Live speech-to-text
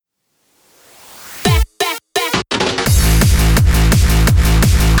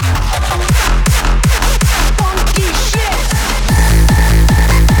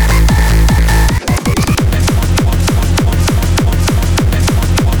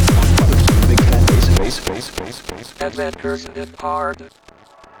Adventures in Hard.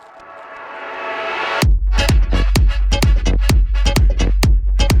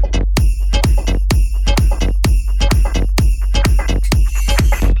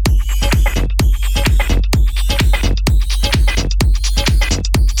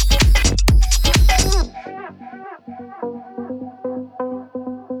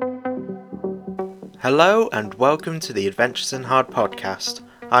 Hello and welcome to the Adventures in Hard podcast.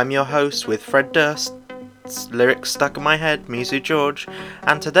 I'm your host with Fred Durst, lyrics stuck in my head, Mizu George,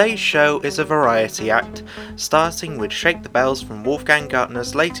 and today's show is a variety act, starting with Shake the Bells from Wolfgang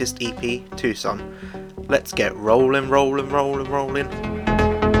Gartner's latest EP, Tucson. Let's get rolling.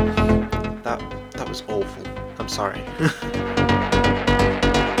 That was awful. I'm sorry.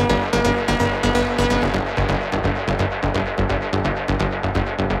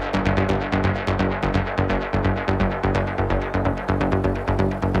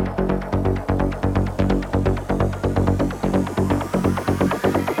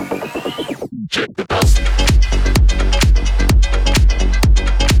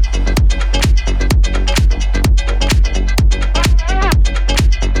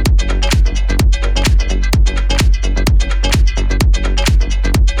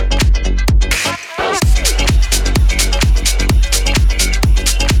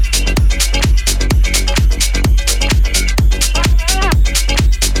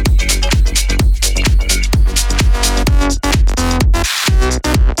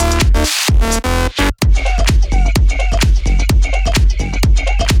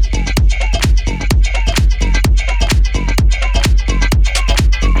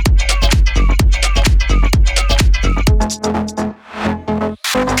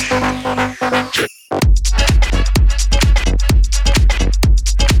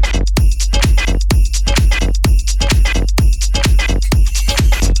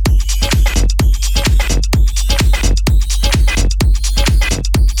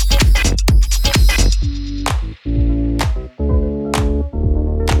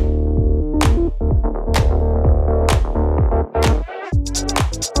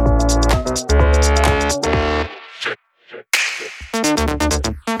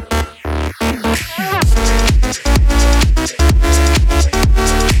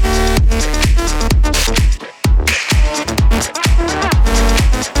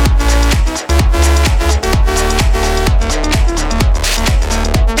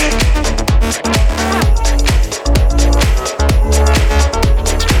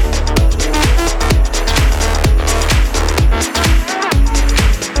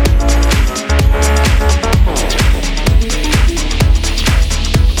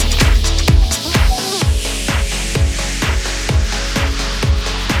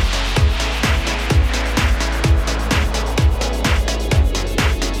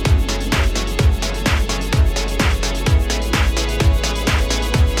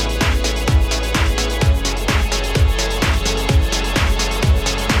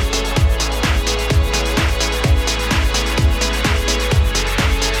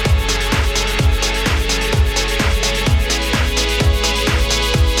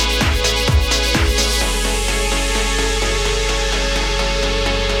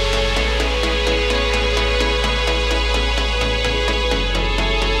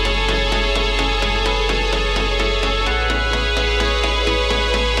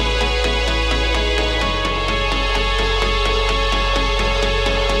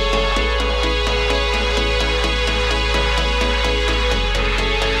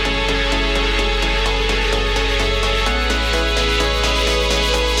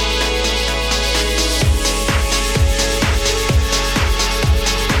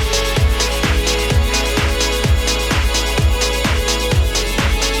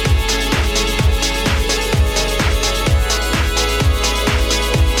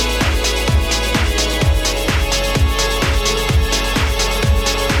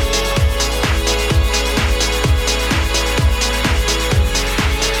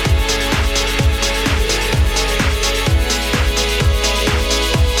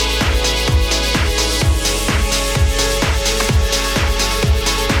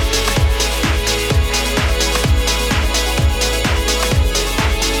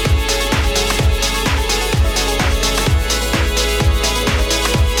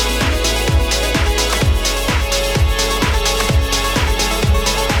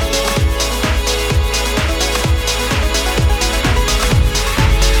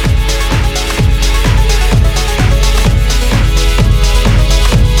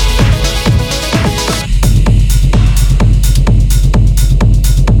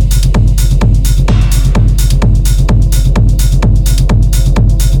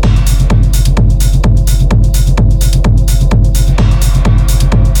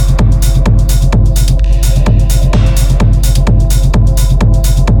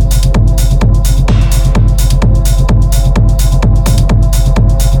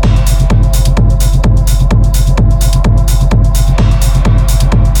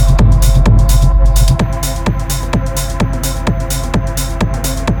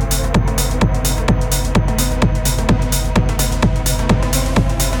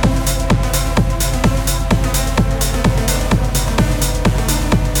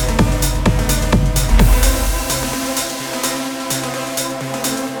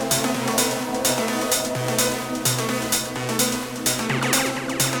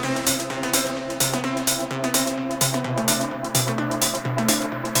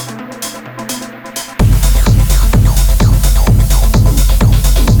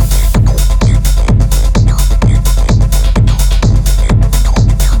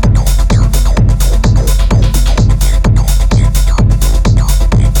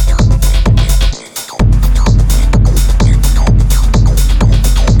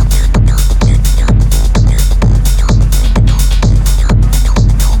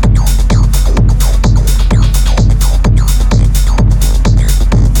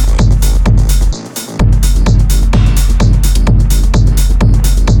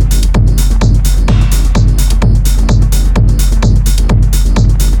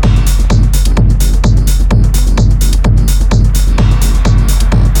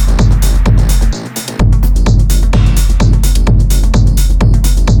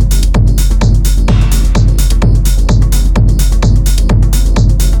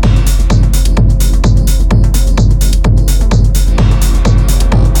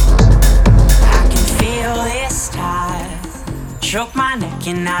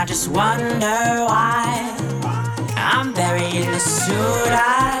 I just wonder why I'm buried in a suit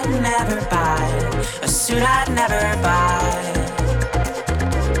I'd never buy, a suit I'd never buy.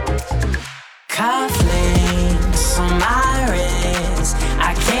 Cufflinks on my wrist,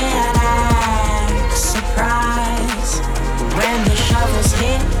 I can't act surprised. When the shovels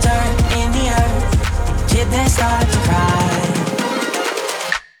hit dirt in the earth, did they start to cry?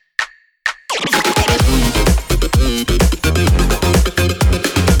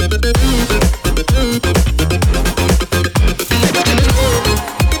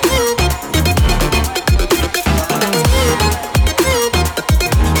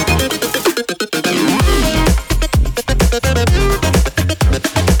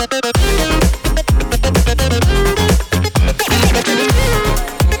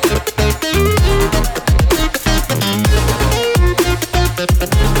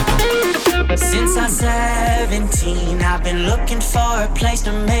 Since I'm 17, I've been looking for a place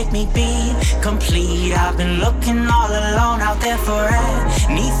to make me be complete. I've been looking all alone out there for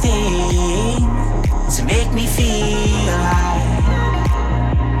anything to make me feel alive.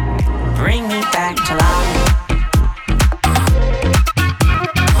 Bring me back to life.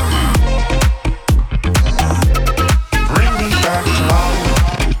 Bring me back to life.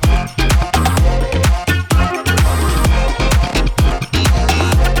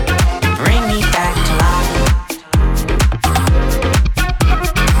 Bring me back to life.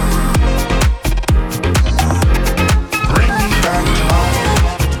 Bring me back to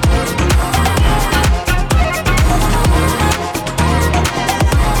life.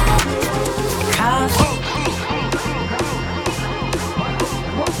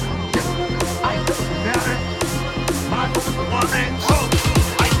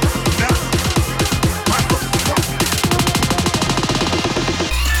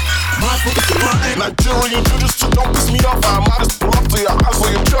 Nigerian judges, so don't piss me off. I might as pull up to your house for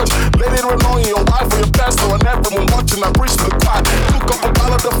your church. Let it run on your wife or your pastor, and everyone watching. I preach to the choir. Look up a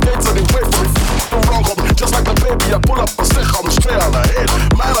pile of the fates and they wait for me. The wrong home, just like a baby. I pull up a stick, I'm straight on the head,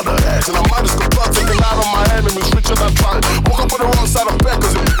 man on the edge, and I might as well taking out on my enemies, richer than trying. Woke up on the wrong side of bed,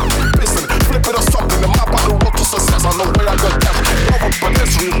 cause it pissing. Flip it or something, the map on the road to success. I know where I got cash. Over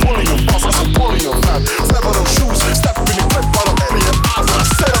pedestrian, pulling your boss, I said pulling your fan. Feather them shoes, step in the clip out of alien eyes, and I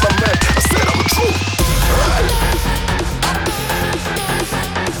said I'm a man, I said I'm the truth.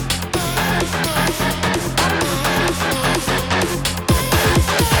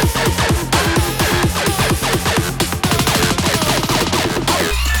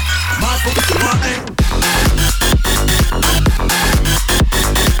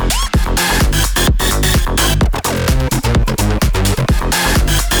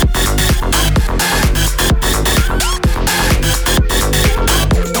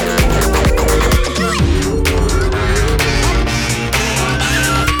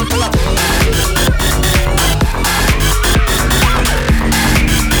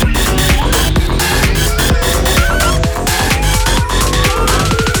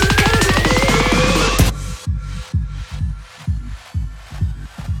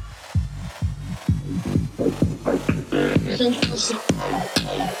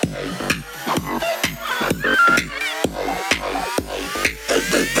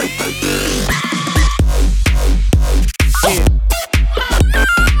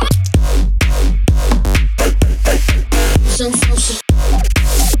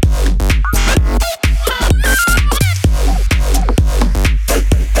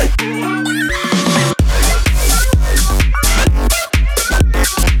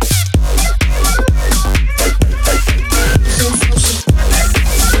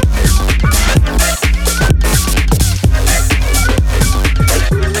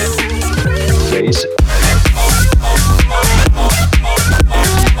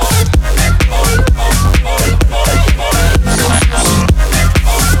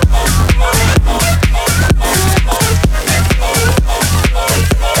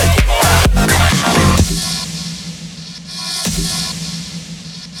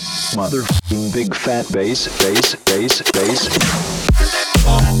 Mother big fat bass, bass, bass, bass.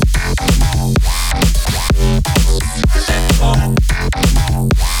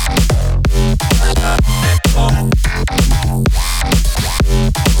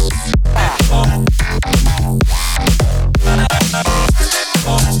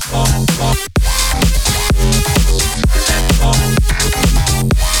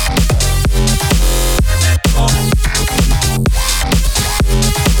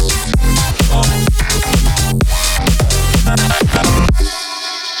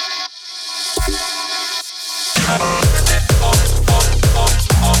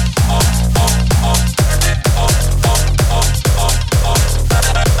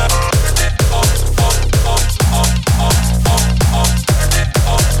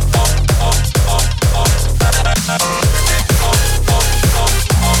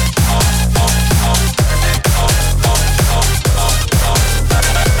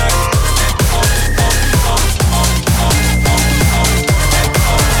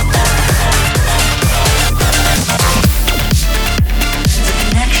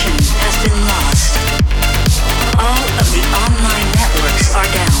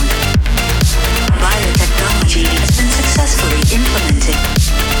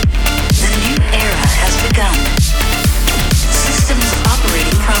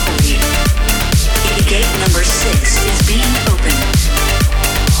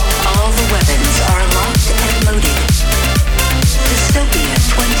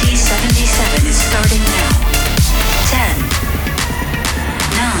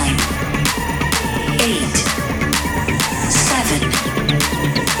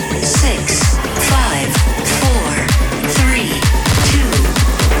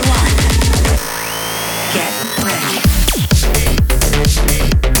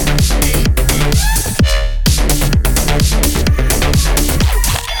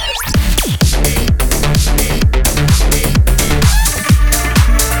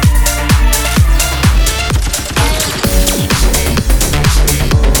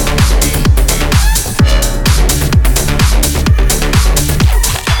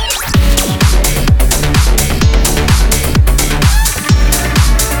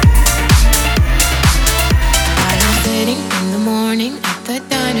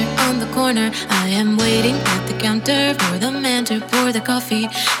 counter for the man to pour the coffee,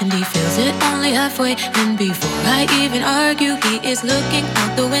 and he fills it only halfway. And before I even argue, he is looking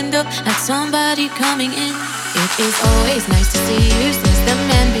out the window at somebody coming in. It is always nice to see you, says the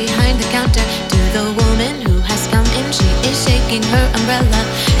man behind the counter to the woman who has come in. She is shaking her umbrella,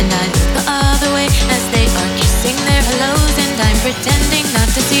 and I look the other way as they are kissing their hellos, and I'm pretending not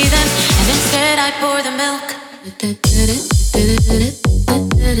to see them, and instead I pour the milk.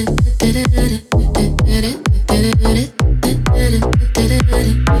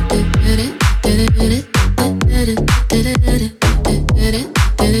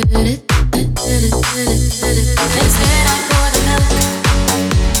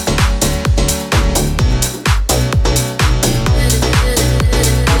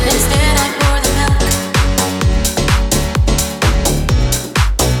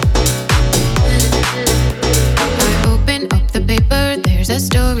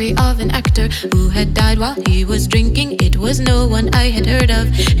 Who had died while he was drinking. It was no one I had heard of,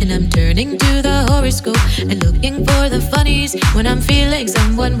 and I'm turning to the horoscope and looking for the funnies when I'm feeling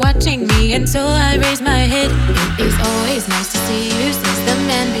someone watching me, and so I raise my head. It is always nice to see you, says the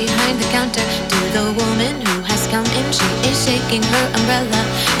man behind the counter to the woman who has come in. She is shaking her umbrella,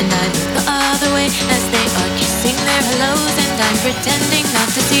 and I look the other way as they are kissing their hellos, and I'm pretending not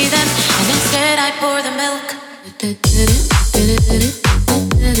to see them, and instead I pour the milk.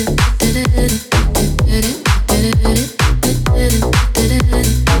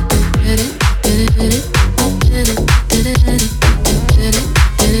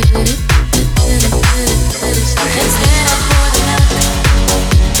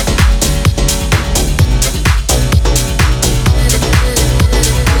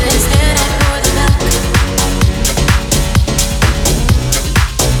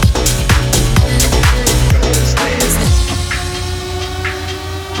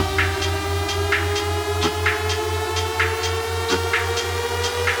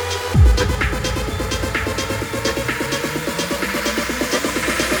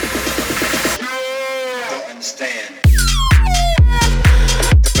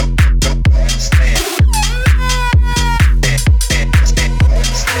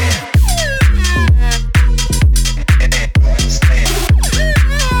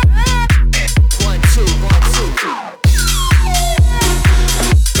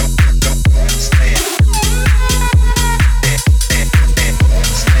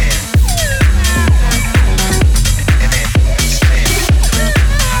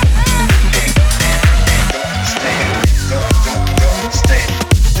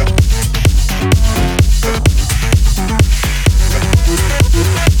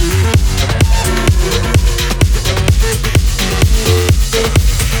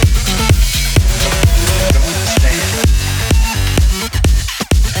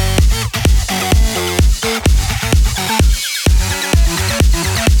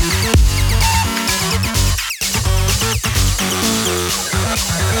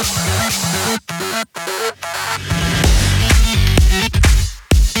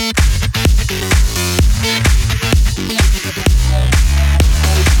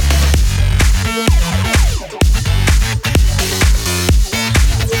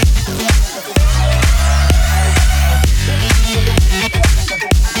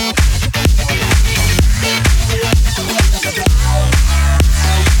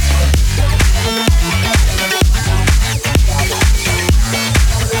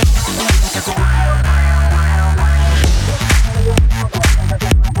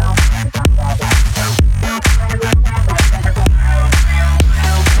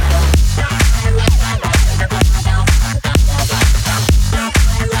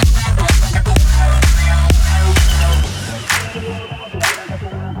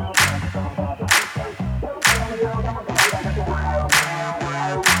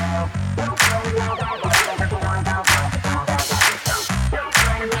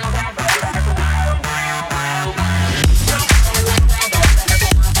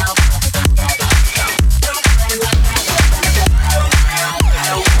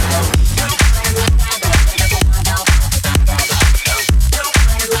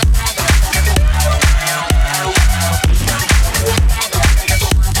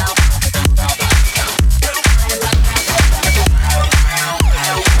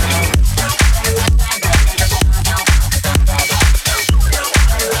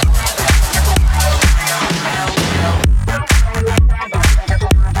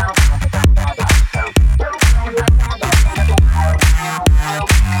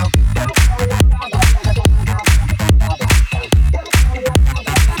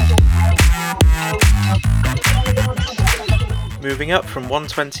 Moving up from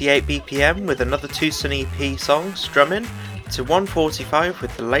 128 BPM with another Tucson EP song, Strumming, to 145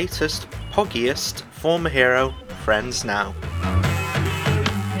 with the latest, poggiest, former hero, Friends Now.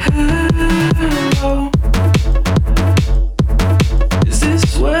 Hello. Is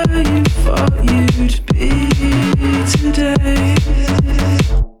this where you thought you'd be today?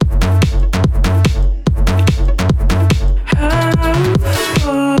 How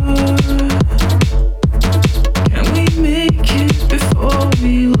far can we make it before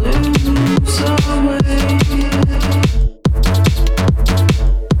we lose our way?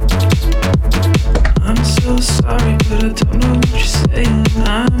 I'm so sorry, but I don't know what you're saying.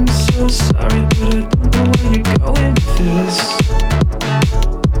 I'm so sorry, but I don't know where you're going with this.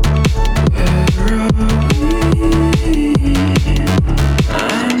 Where are we?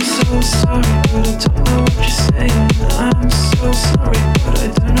 I'm so sorry, but I don't know what you're saying. I'm so sorry, but I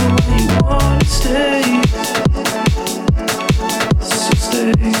don't know where you wanna stay. So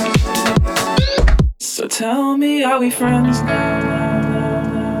stay. So tell me, are we friends now?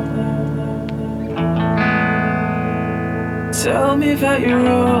 Tell me that you're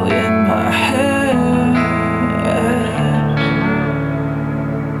all in my head.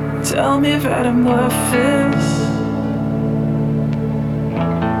 Tell me that I'm worthless.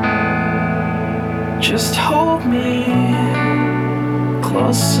 Just hold me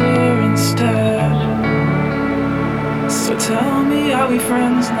closer instead. So tell me, are we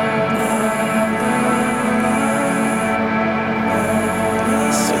friends now?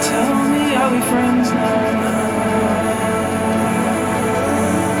 So tell me, are we friends now?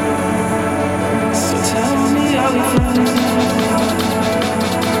 Tell me, are we friends now?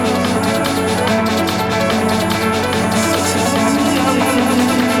 Tell me, are we friends?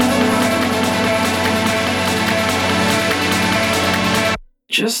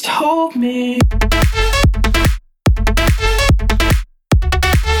 Just hold me.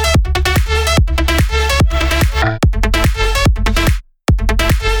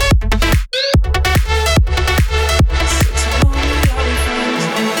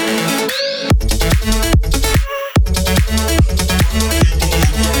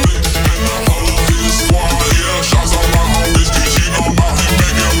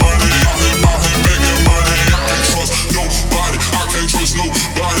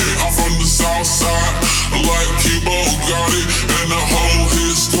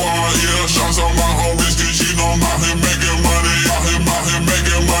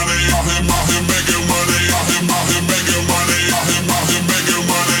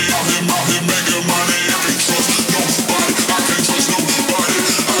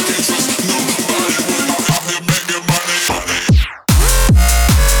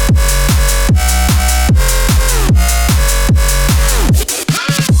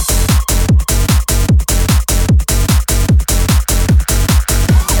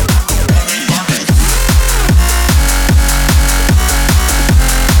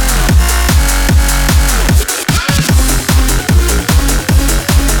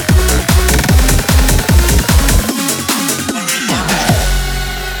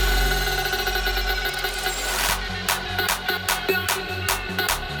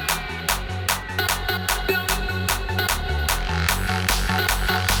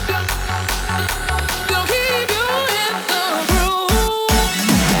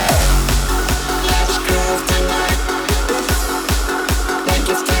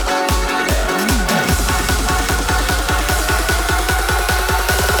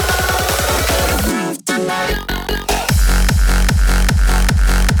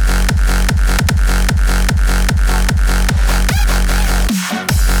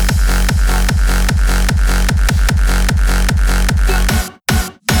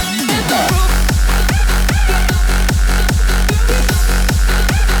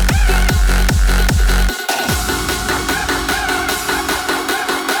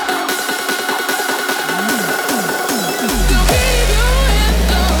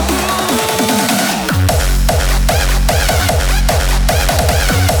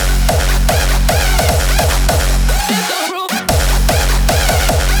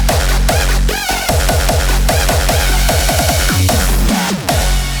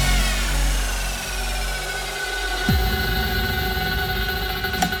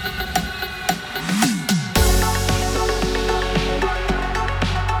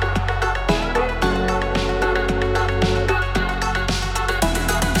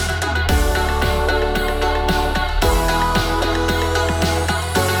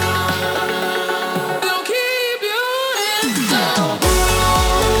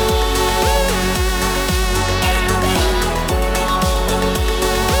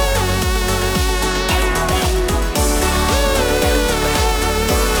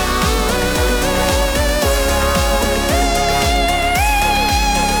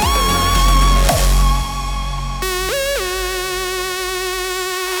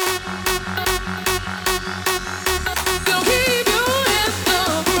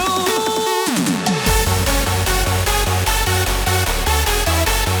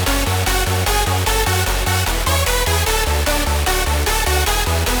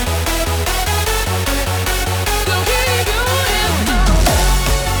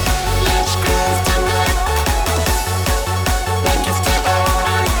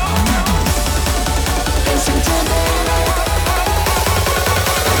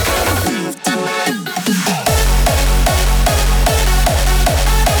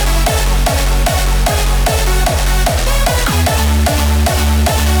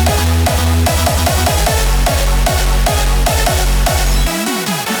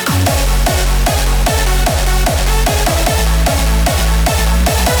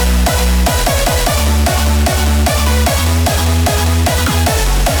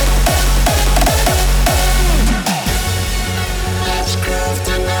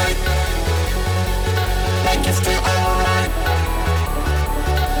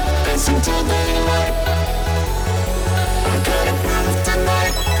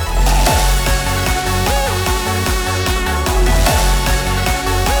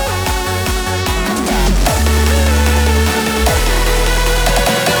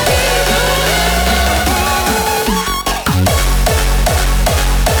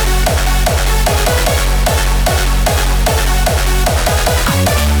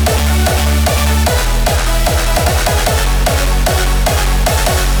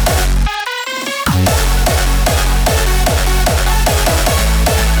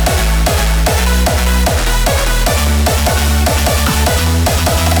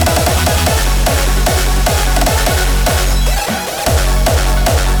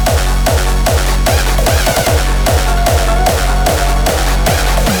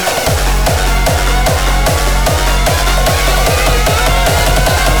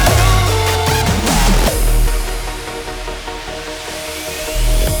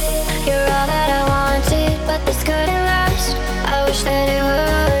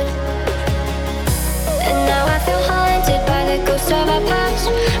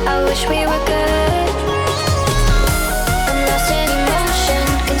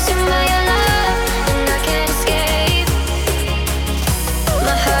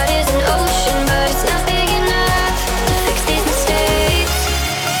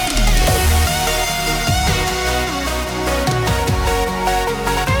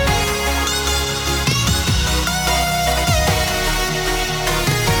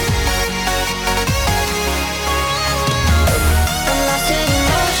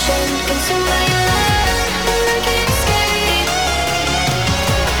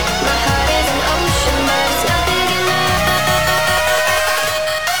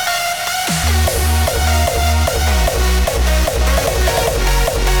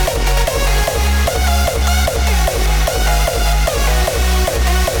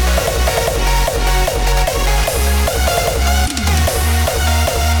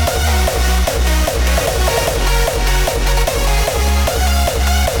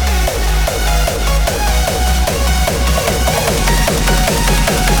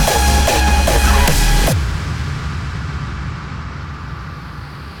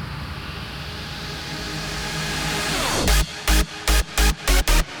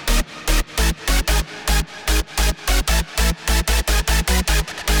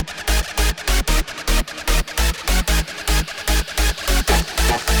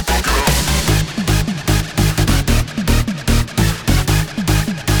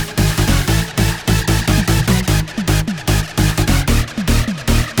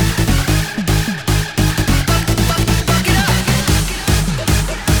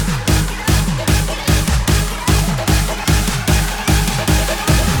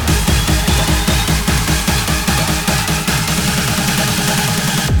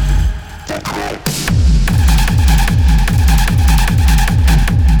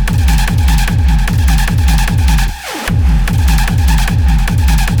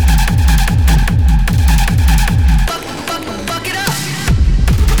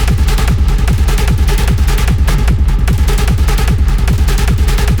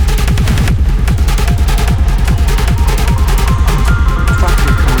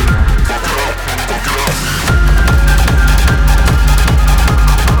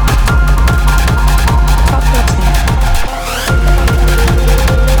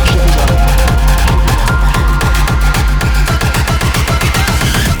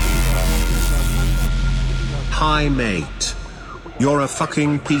 Hi mate. You're a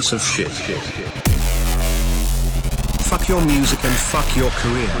fucking piece of shit. Fuck your music and fuck your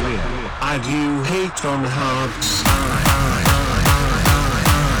career. I do hate on hard style.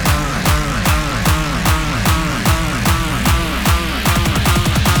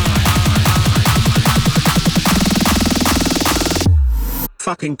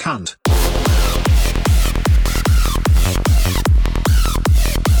 Fucking cunt.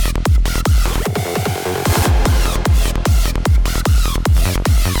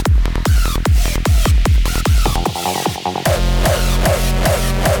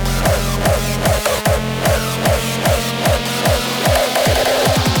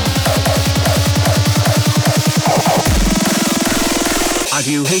 I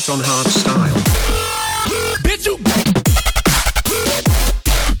do hate on hard style. Bitch, you.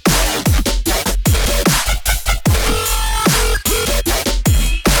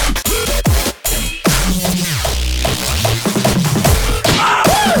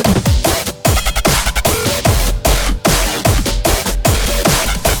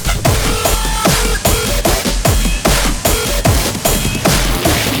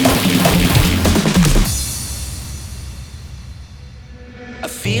 I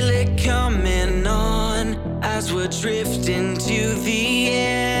feel it as we're drifting to the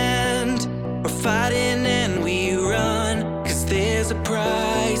end. We're fighting and we run, 'cause there's a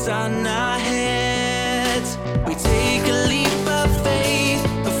price on our heads. We take a leap of faith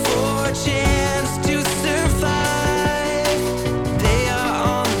for a chance to survive. They are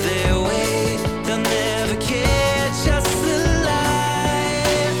on their way, they'll never catch us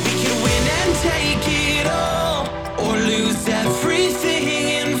alive. We can win and take it all, or lose everything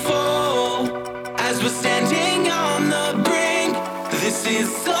in full. As we're standing on the brink, this is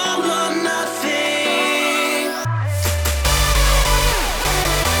all or nothing.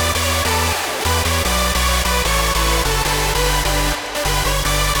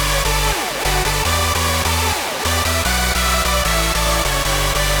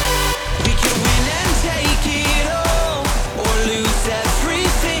 We can win and take it all, or lose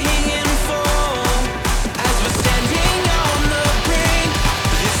everything in full. As we're standing on the brink,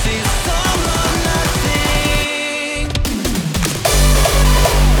 this is all or nothing.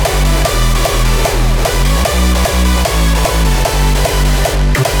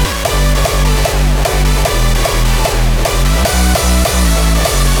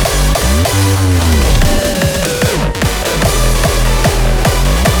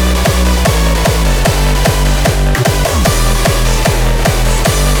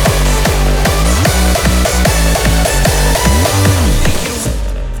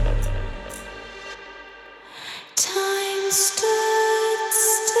 Time stood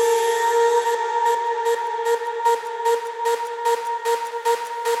still.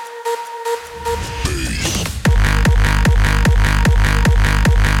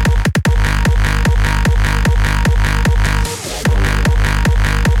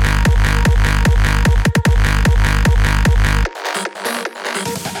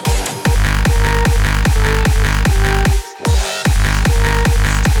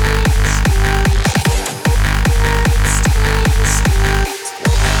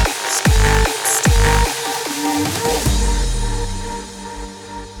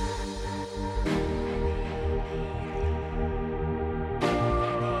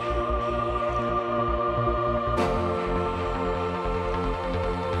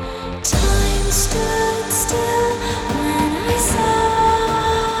 Time stood still when I saw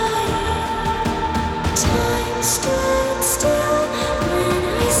you. Time stood still when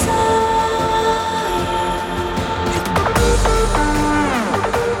I saw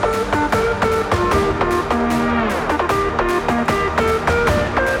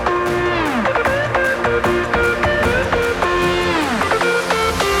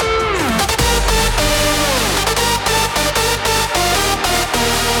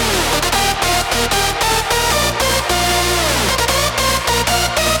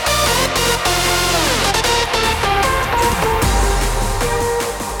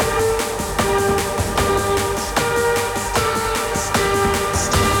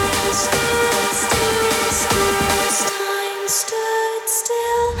Time stood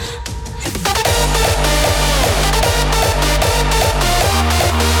still.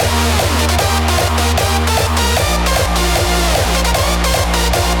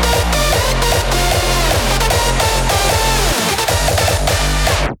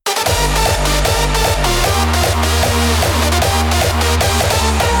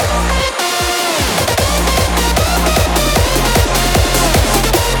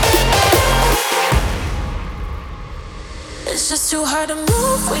 It's just too hard to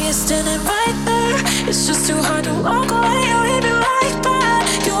move when you're standing right there. It's just too hard to walk away or even right back.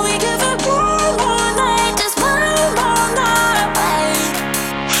 Can we give it one more night? Just one more night.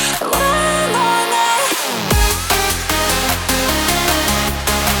 One more night.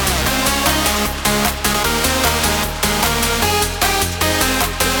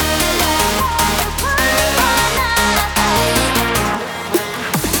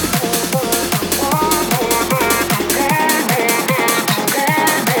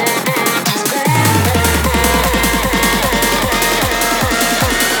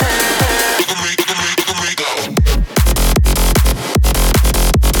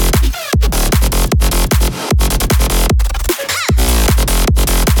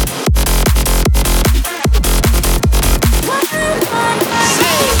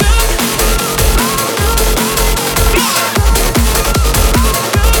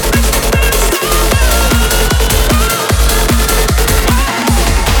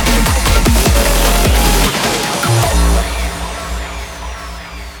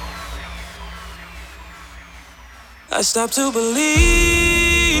 I stopped to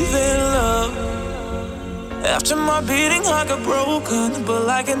believe in love after my beating heart got broken, but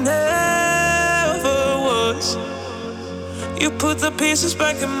like it never was. You put the pieces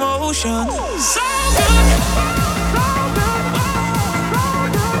back in motion. So good.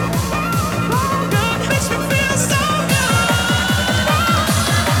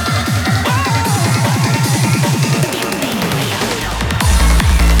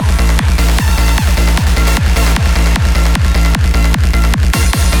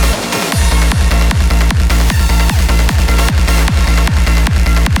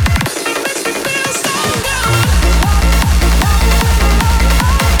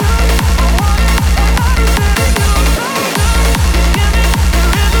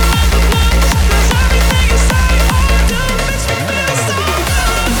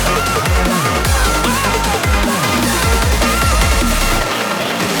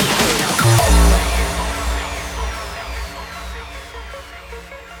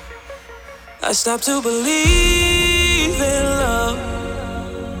 stop to believe in love.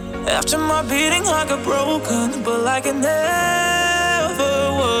 After my beating heart got broken, but like it never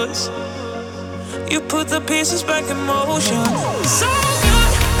was. You put the pieces back in motion. So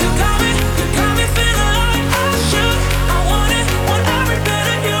good, you got me feeling like I should. I want every bit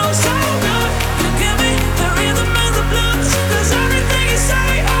of you. So good, you give me the rhythm and the blues. 'Cause everything you say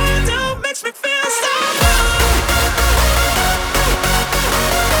I do makes me feel so good.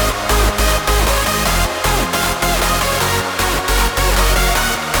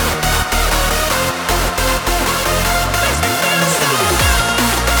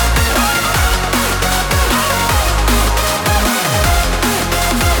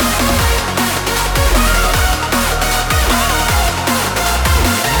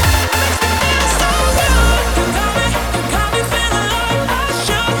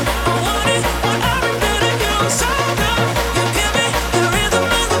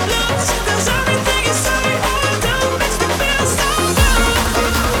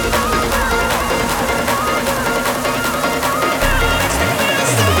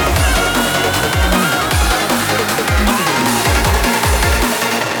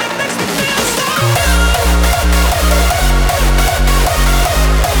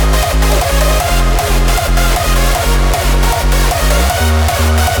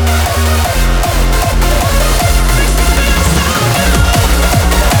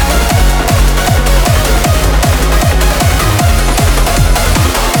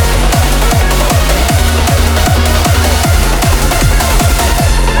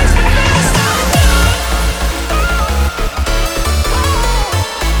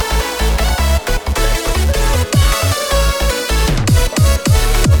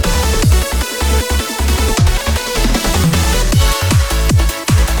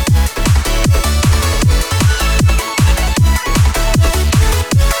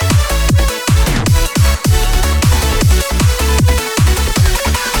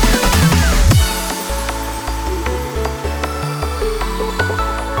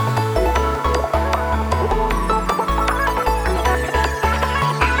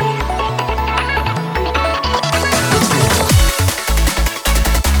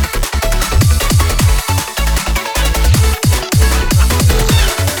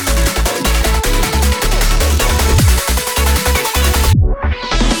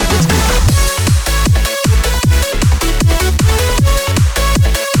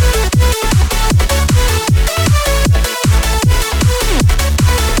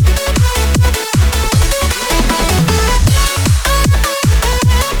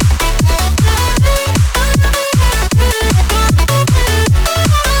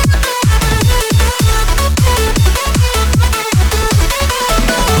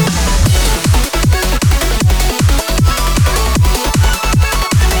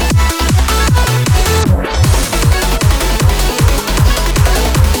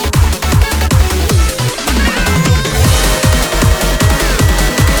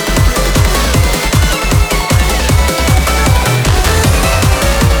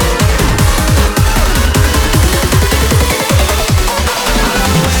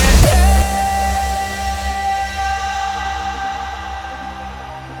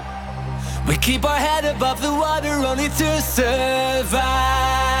 We keep our head above the water only to survive.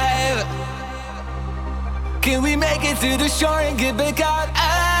 Can we make it to the shore and get back out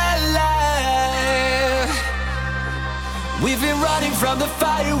alive? We've been running from the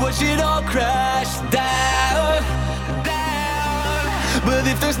fire, watch it all crash down. But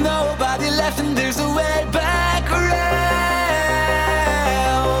if there's nobody left and there's a way back around,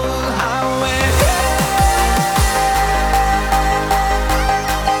 I went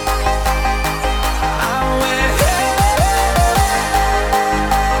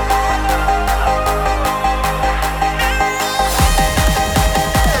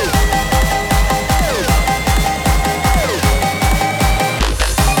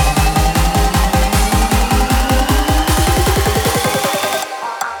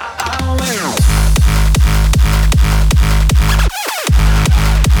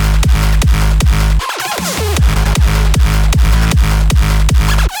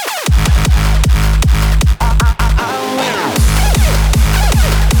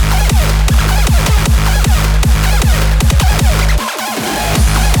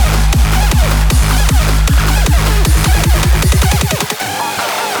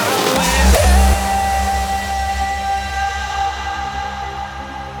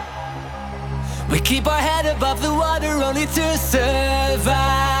we keep our head above the water only to survive.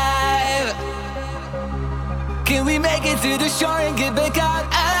 Can we make it to the shore and get back out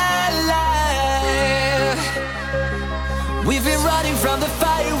alive? We've been running from the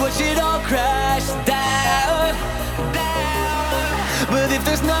fire, watch it all crash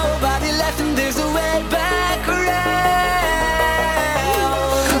there's nobody left and there's a way back around.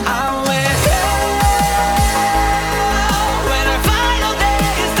 I'm with you when our final day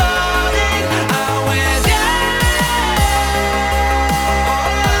is dawning. I'm with you.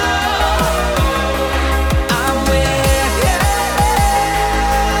 I'm with you.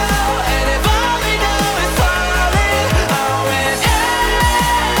 And if all we know is falling, I'm with you.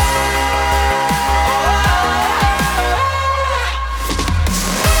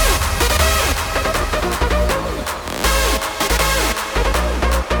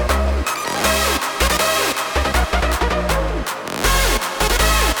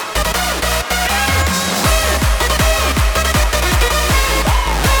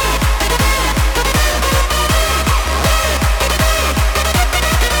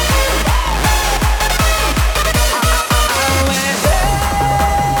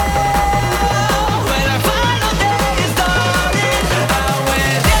 When our final day is dawning, I'm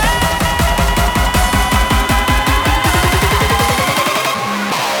with you.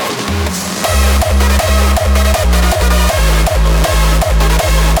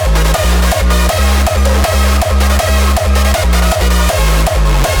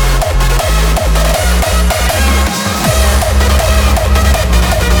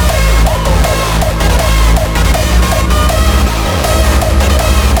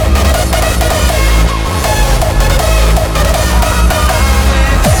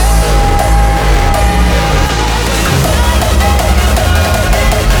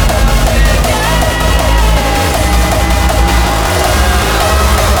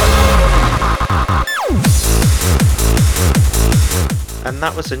 And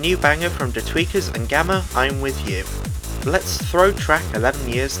that was a new banger from The Tweakers and Gamma, I'm With You. Let's throw track 11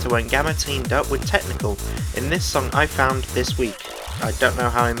 years to when Gamma teamed up with Technical in this song I found this week. I don't know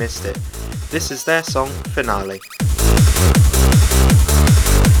how I missed it. This is their song, Finale.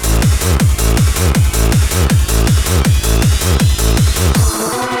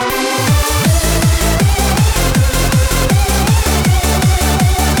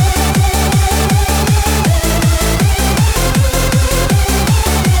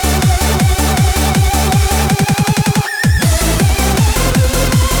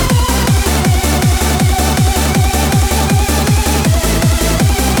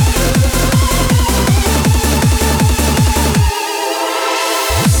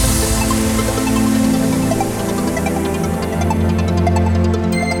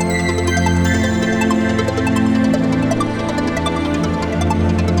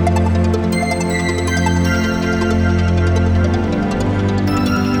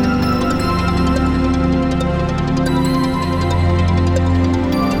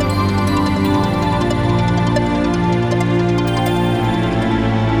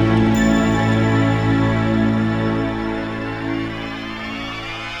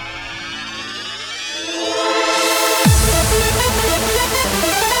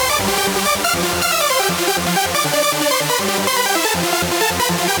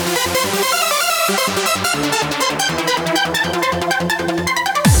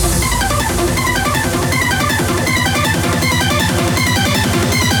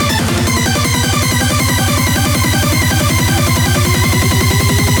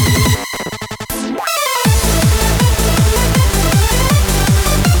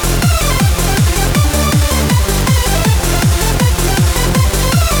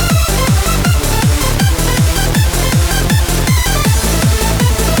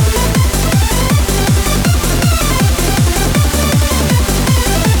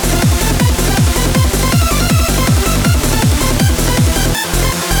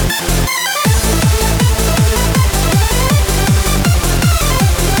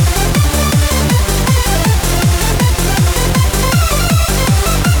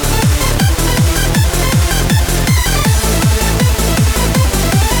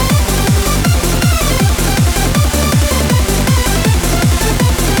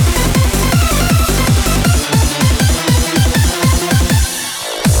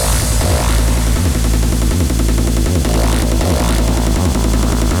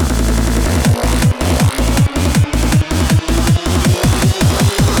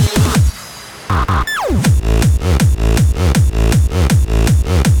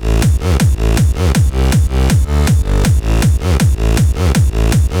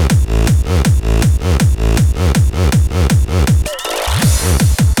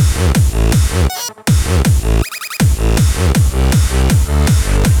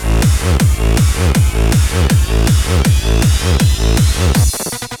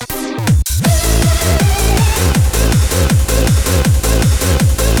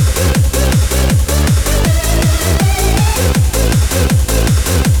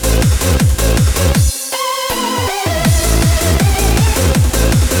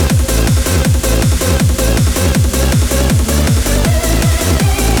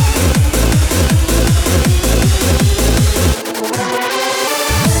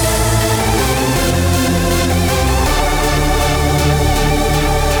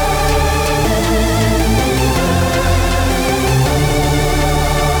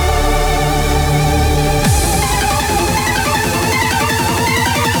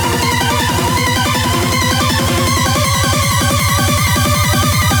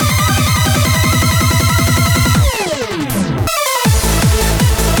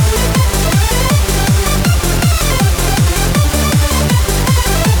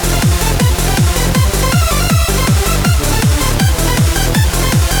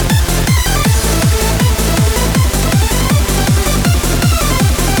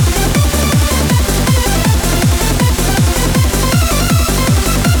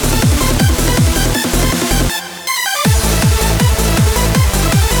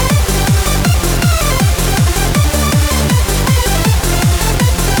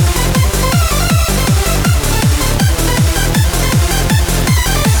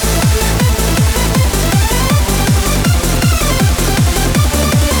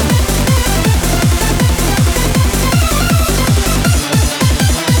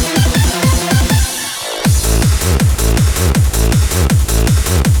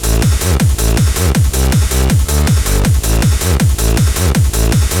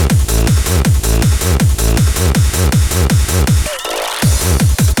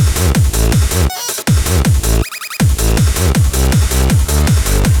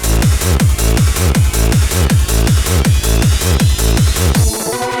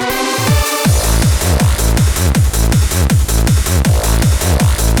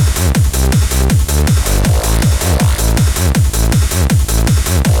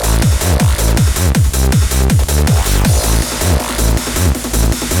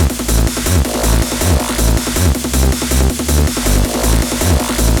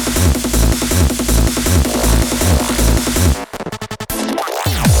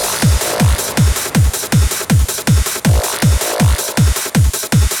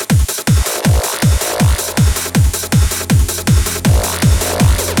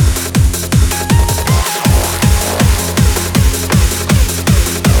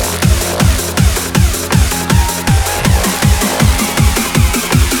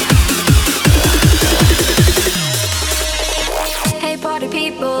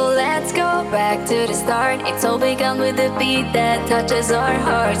 It's all begun with a beat that touches our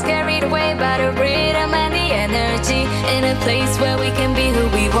hearts, carried away by the rhythm and the energy, in a place where we can be who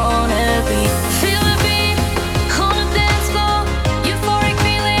we wanna be. Feel the beat on the dance floor, euphoric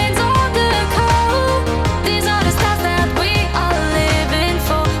feelings on the cold. These are the stars that we are living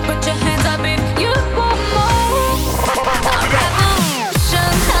for. Put your hands up if you want more. Our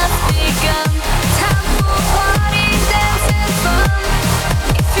revolution has begun. Time for party, dance and fun.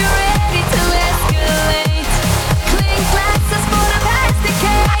 If you're ready to escalate, clink glasses for the past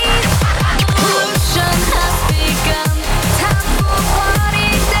decade. Revolution has begun. Time for party,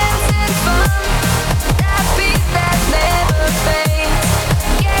 dance and fun. That beat that never fades.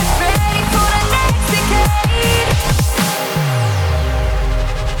 Get ready for the next decade.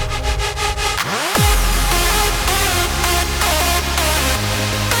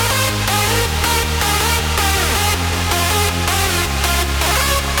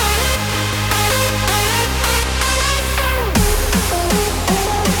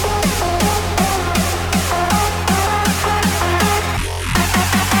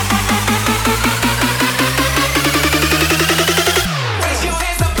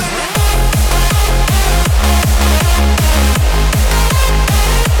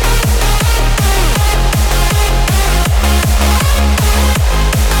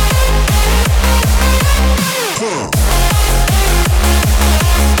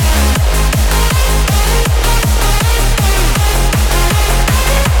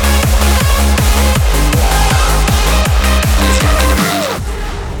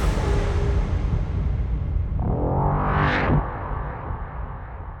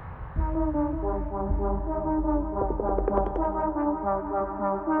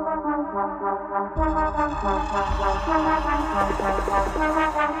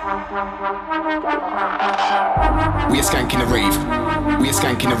 We are skanking the rave. We are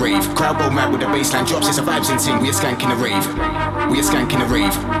skanking the rave. Crowd go mad with the bassline drops. It's a vibes in sync. We are skanking the rave. We are skanking the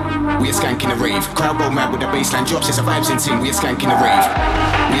rave. We are skanking the rave. Crowd go mad with the bassline drops. It's a vibes in sync. We are skanking the rave.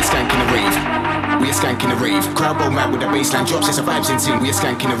 We are skanking the rave. We are skanking the rave. Crowd go mad with the bassline drops. It's a vibes in sync. We are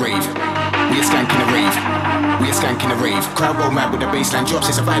skanking the rave. We are skanking the rave. We are skanking the rave. Crowd go mad with the bassline drops.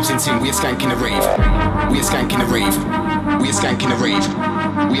 It's a vibes in sync. We are skanking the rave. We are skanking the rave. We are skanking the rave.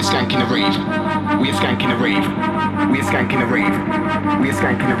 We are skanking the rave. We are skanking the rave. We are skanking the rave. We are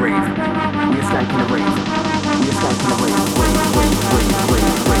skanking the rave. We are skanking the rave. We are skanking the rave.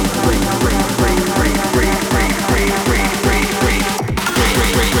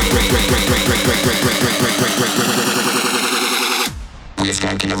 We are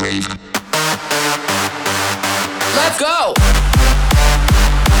skanking the rave. Let's go!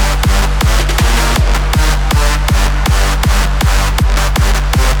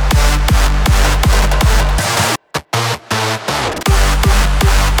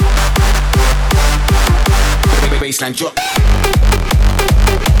 Baseline drop.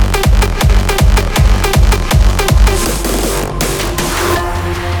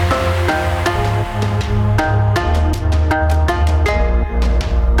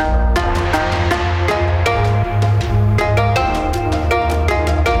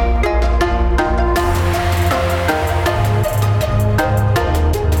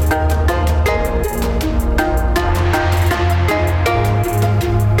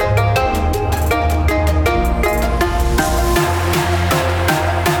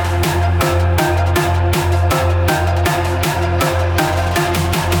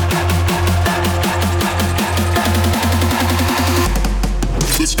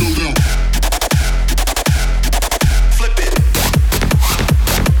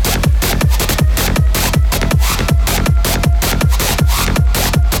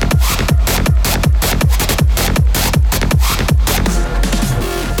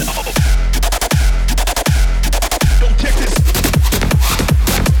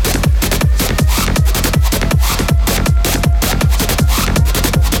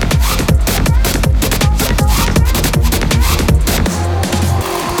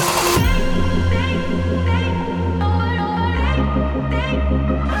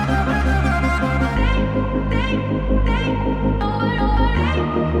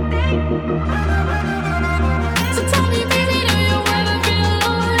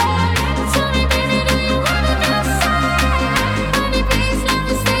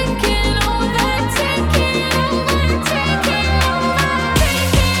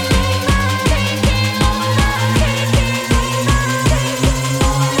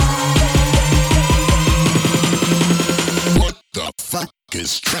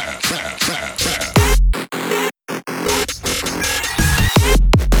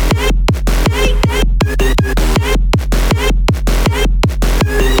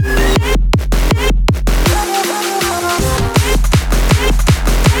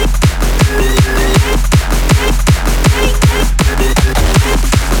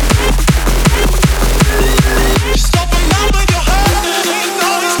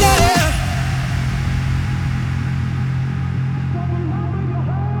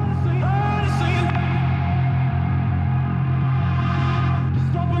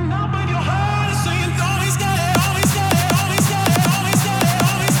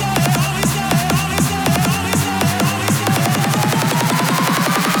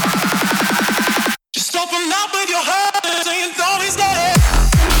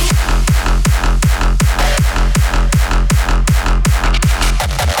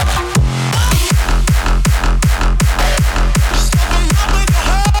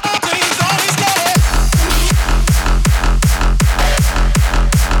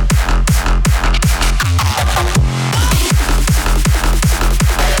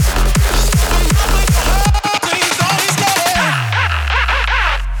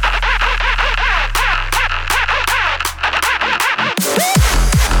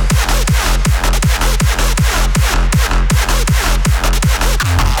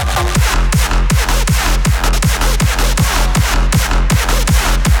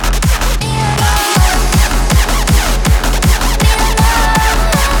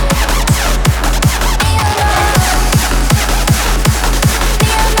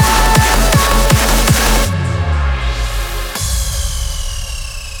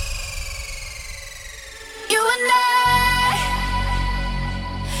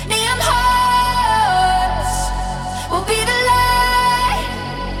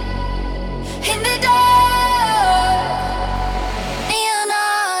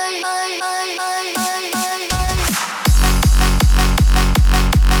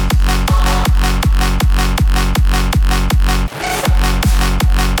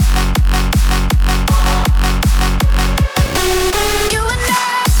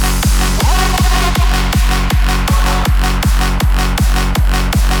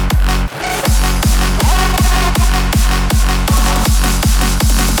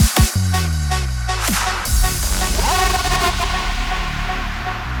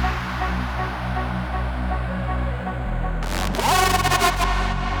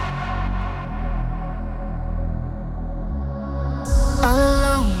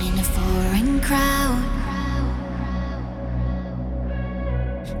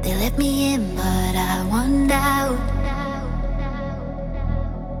 They let me in, but I want out.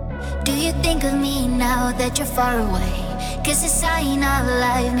 Do you think of me now that you're far away? 'Cause a sign of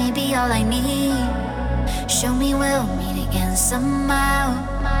life may be all I need. Show me we'll meet again somehow.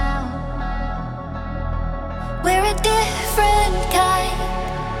 We're a different kind,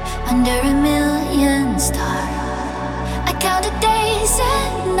 under a million stars. I count the days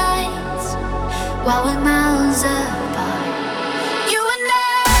and nights while we're miles apart. You and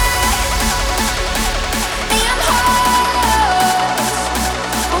I, neon hearts,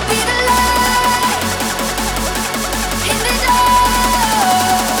 will be the light in the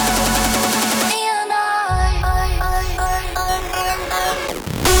dark. Neon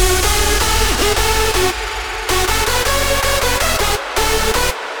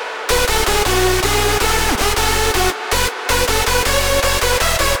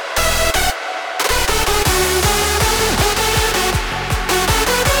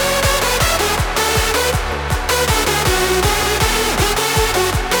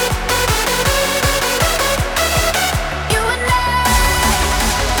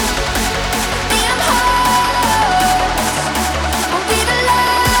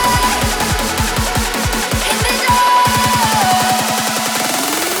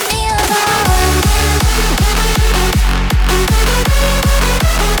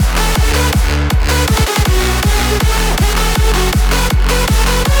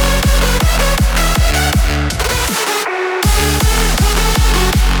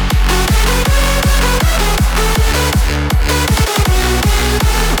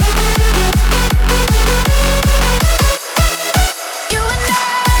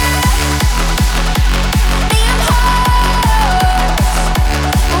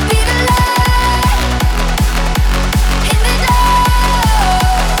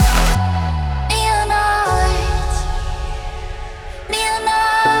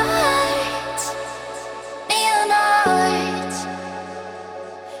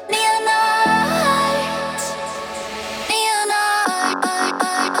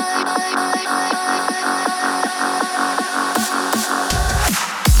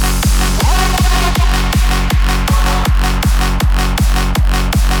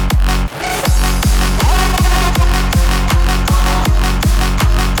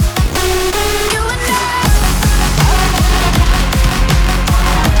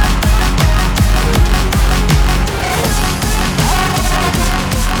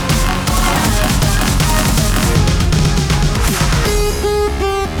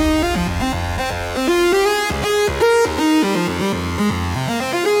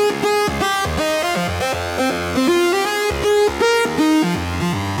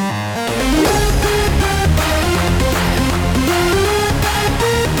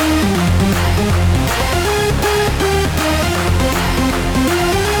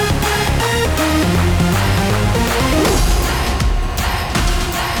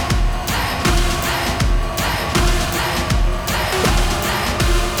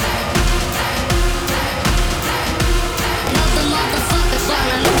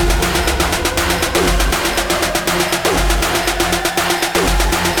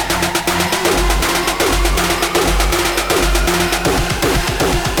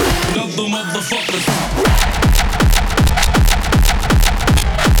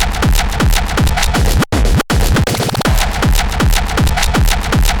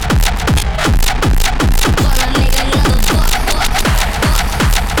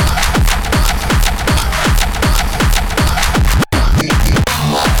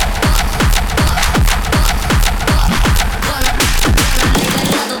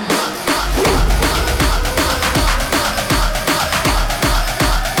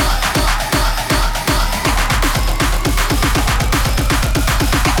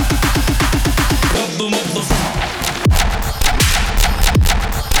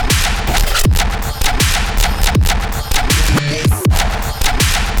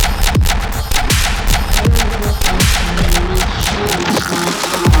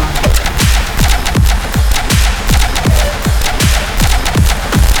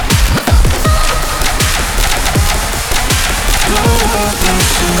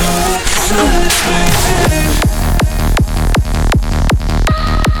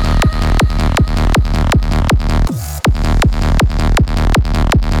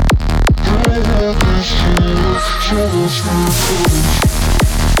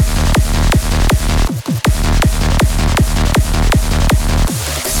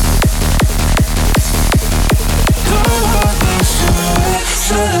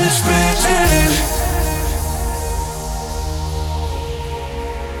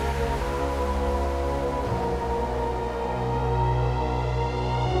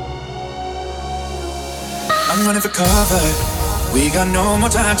I'm running for cover. We got no more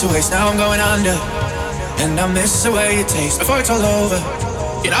time to waste. Now I'm going under, and I miss the way it tastes before it's all over.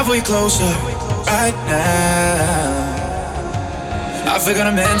 Get out for you closer right now. I forgot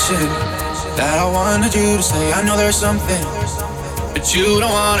to mention that I wanted you to say I know there's something, but you don't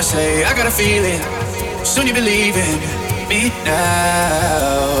wanna say. I got a feeling soon you'll be leaving me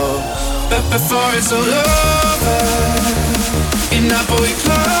now. But before it's all over, can I pull you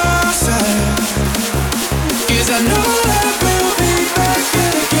closer? 'Cause I know that we'll be back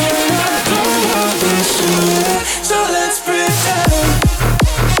again. I don't want this to end, so let's pretend.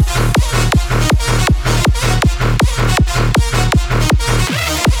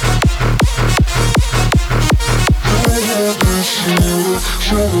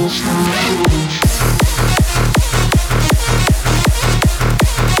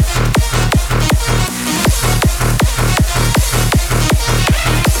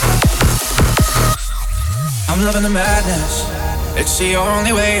 I'm loving the madness. It's the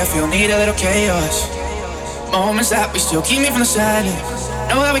only way I feel. Need a little chaos. Moments that we still keep me from the sadness.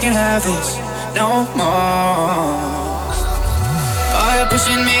 Know that we can have this no more. Oh, you're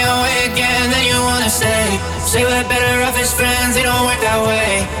pushing me away again. Then you wanna say we're better off as friends. It don't work that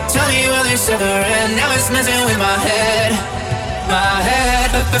way. Tell me will this ever end? Now it's messing with my head.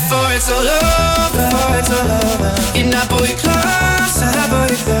 But before it's all over, can I pull you closer?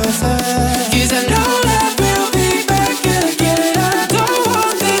 'Cause I know that we'll be back again. I don't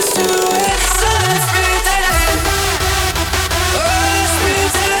want this to end, so let's pretend. Oh, let's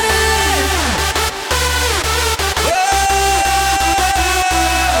pretend. Oh,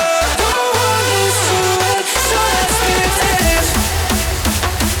 I don't want this to end, so let's pretend.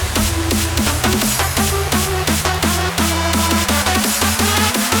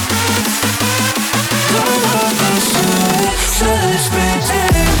 Don't want this to end, so let's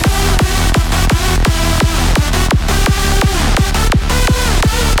pretend.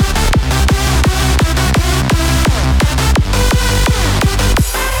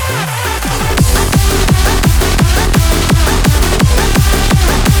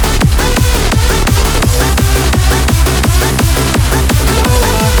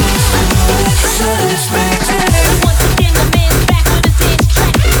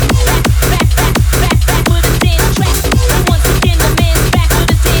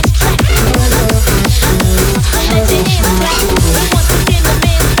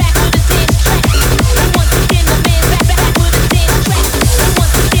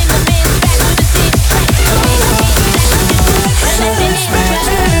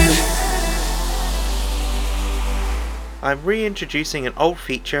 I'm reintroducing an old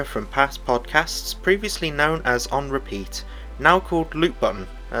feature from past podcasts previously known as On Repeat, now called Loop Button,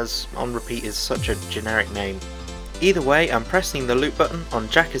 as On Repeat is such a generic name. Either way, I'm pressing the loop button on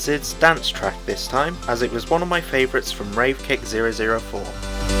Jackazid's dance track this time, as it was one of my favourites from Rave Kick 004.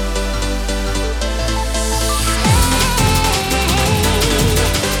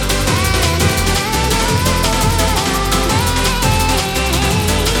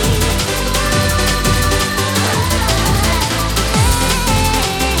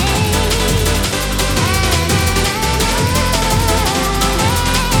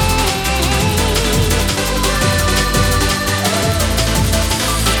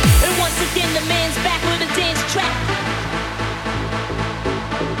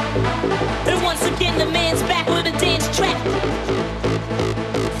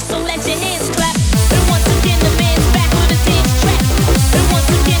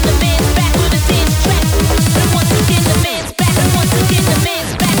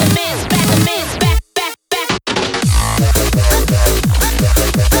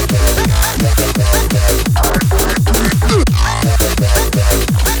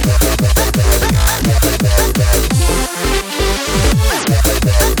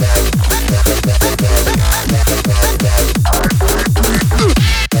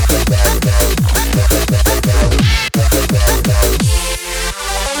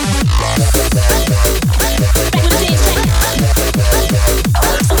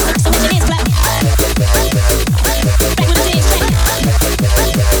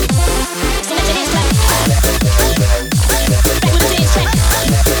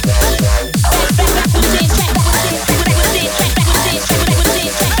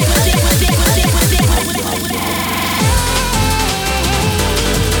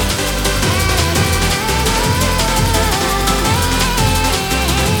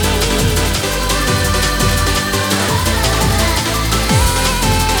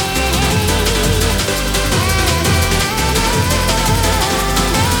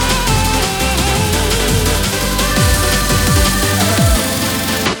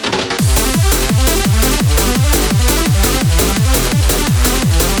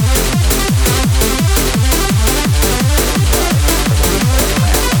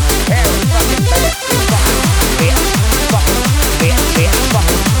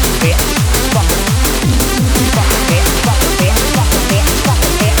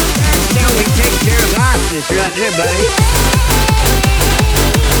 right there, buddy.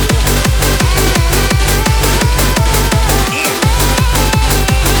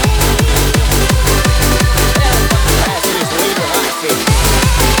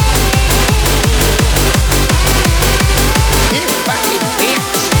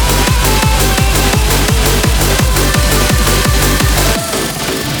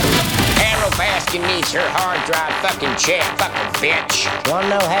 Needs her hard drive fucking check, fucking bitch. Wanna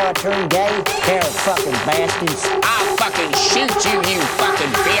know how I turned gay? Carol fucking bastards. I'll fucking shoot you, you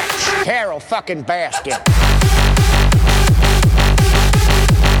fucking bitch. Carol fucking bastard.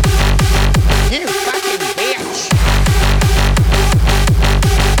 You fucking bitch.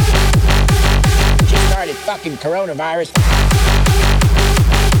 She started fucking coronavirus.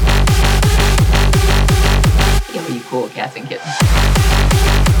 Yeah, but you cool cats and kittens.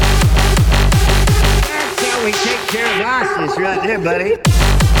 That's how we take care of losses right there, buddy.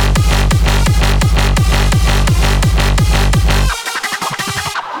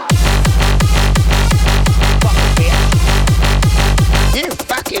 You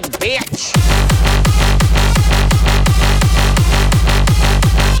fucking bitch.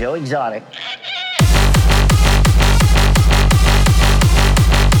 Joe Exotic.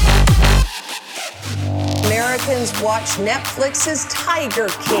 Americans watch Netflix's Tiger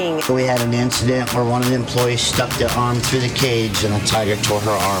King. We had an incident where one of the employees stuck their arm through the cage and a tiger tore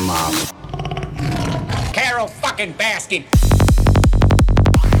her arm off. Carol fucking bastard.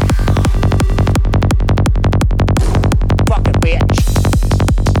 Fucking bitch.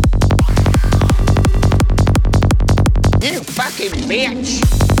 You fucking bitch.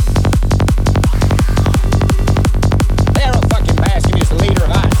 Carol fucking bastard is the leader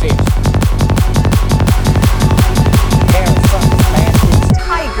of ISIS.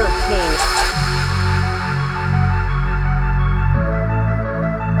 Tiger King.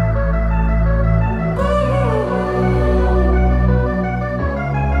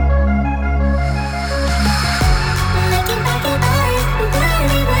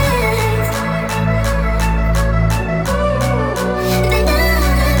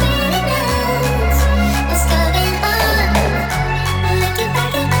 But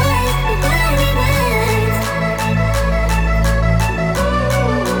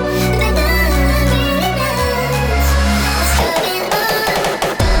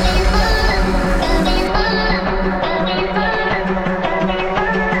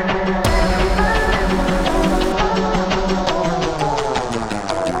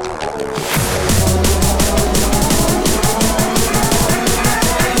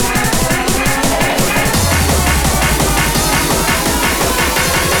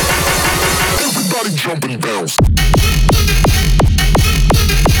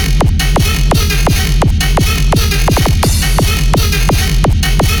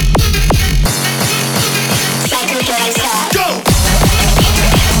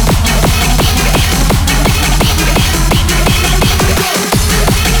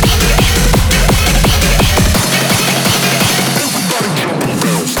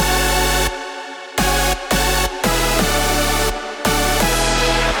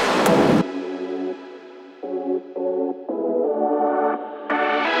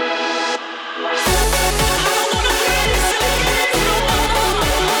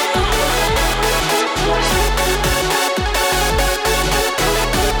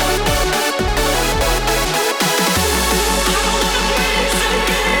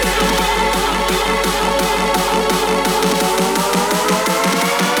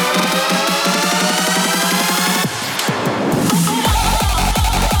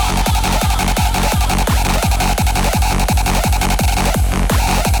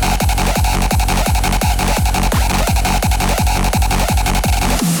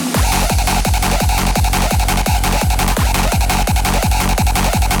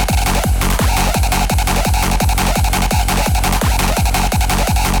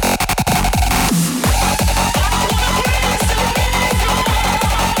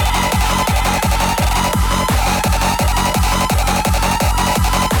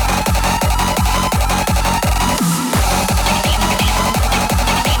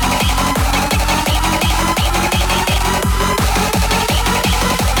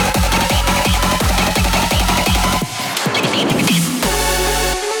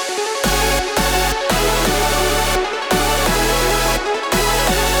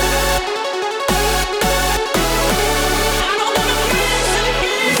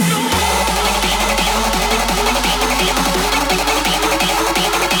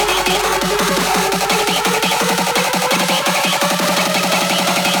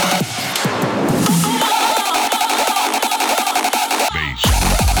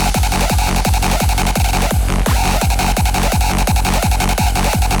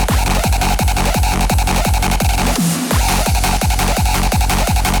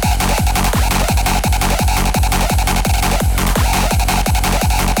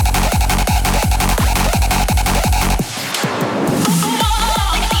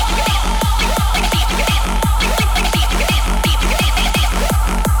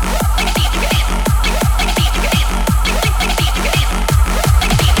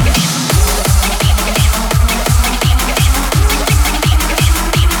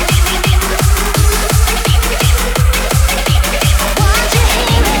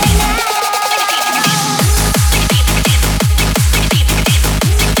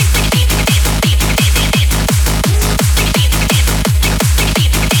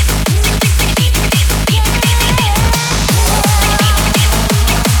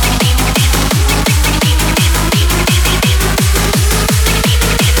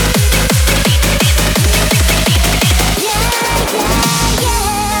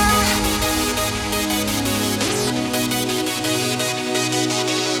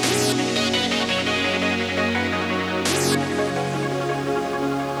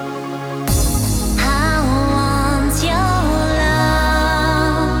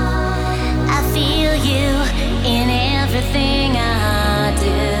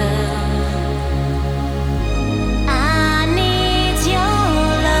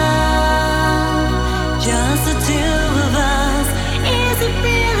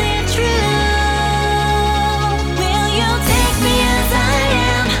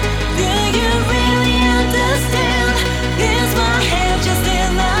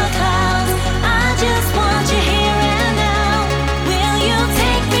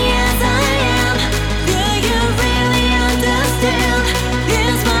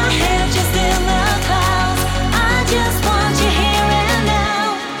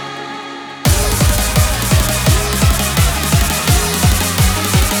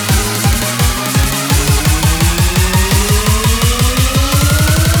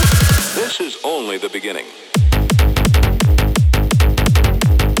beginning.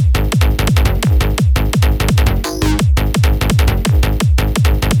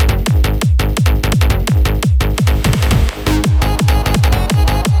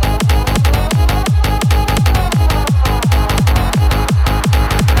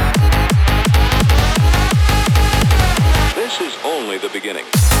 This is only the beginning.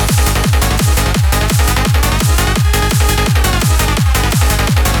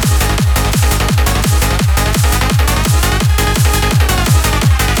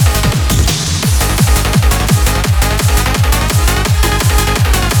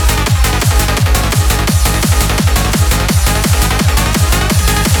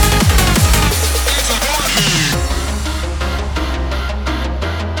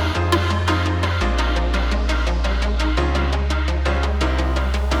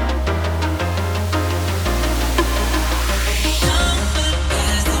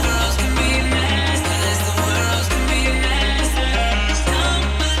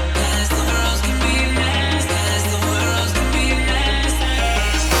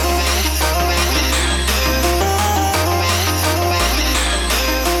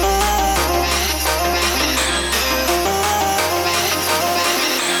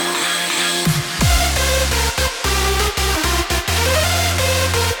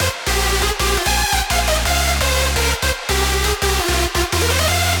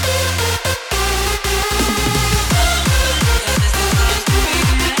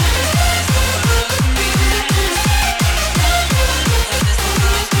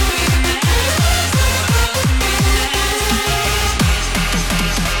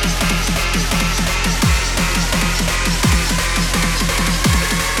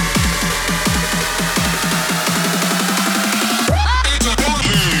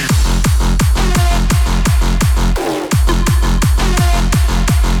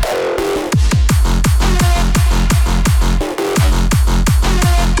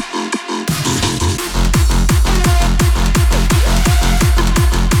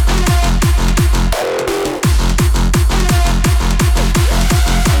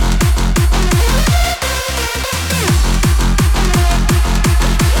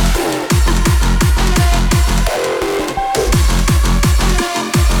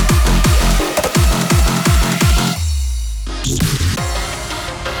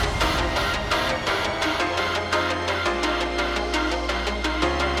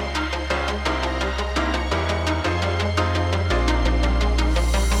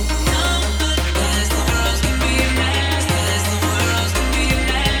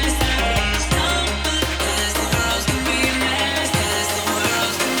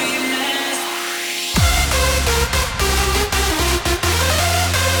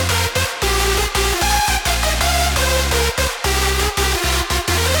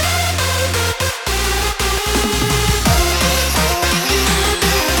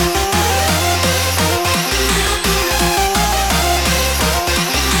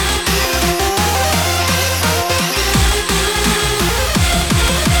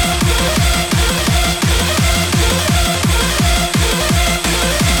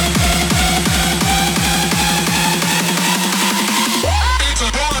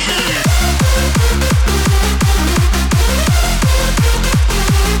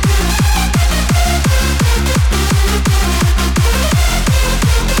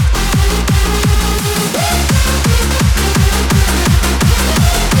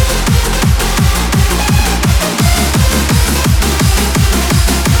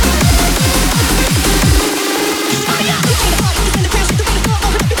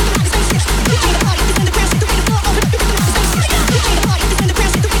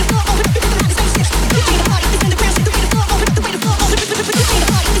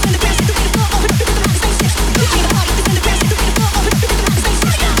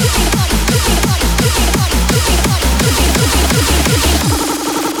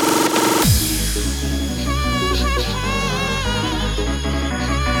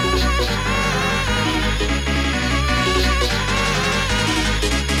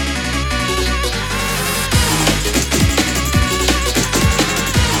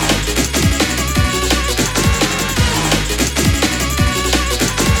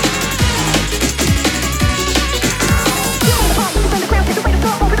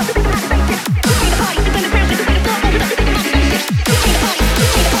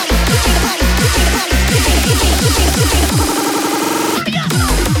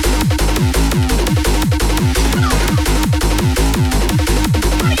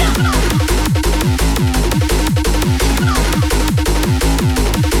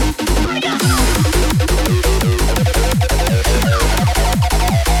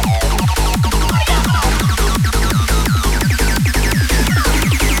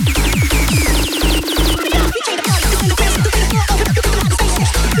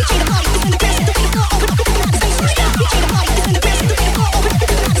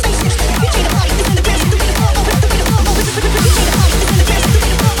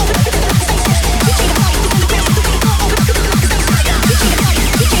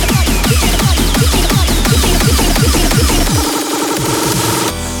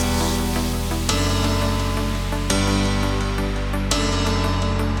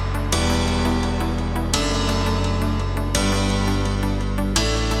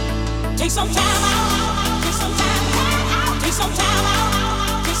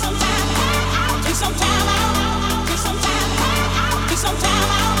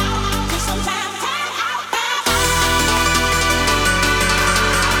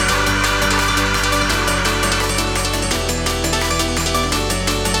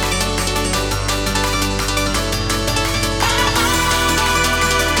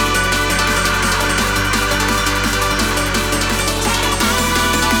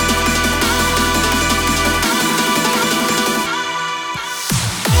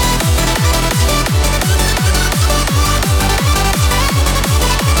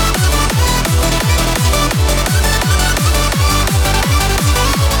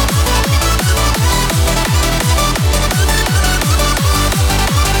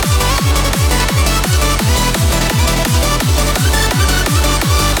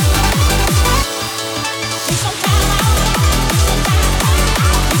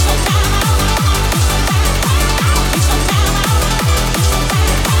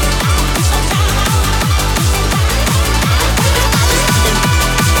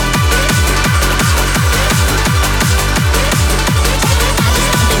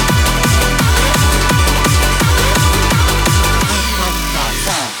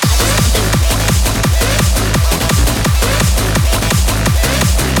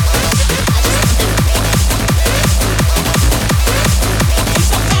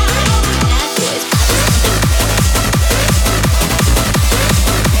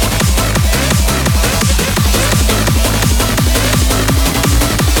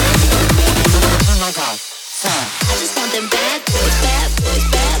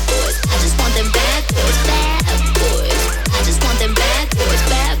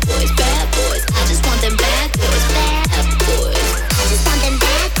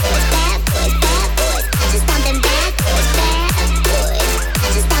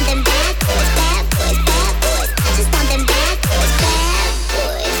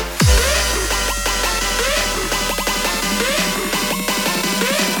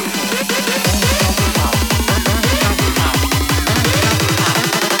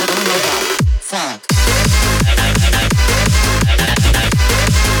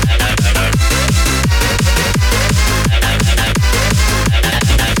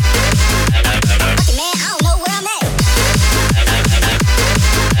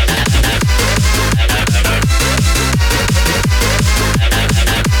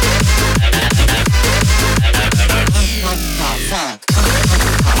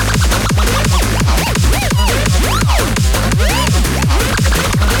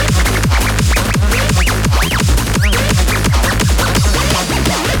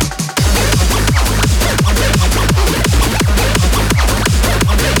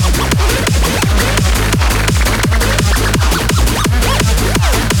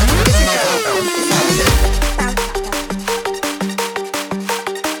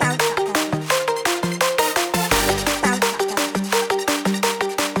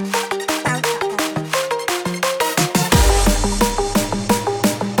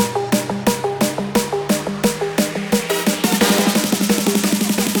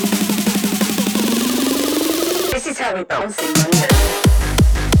 how we bounce in London.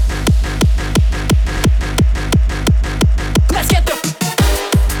 Let's get the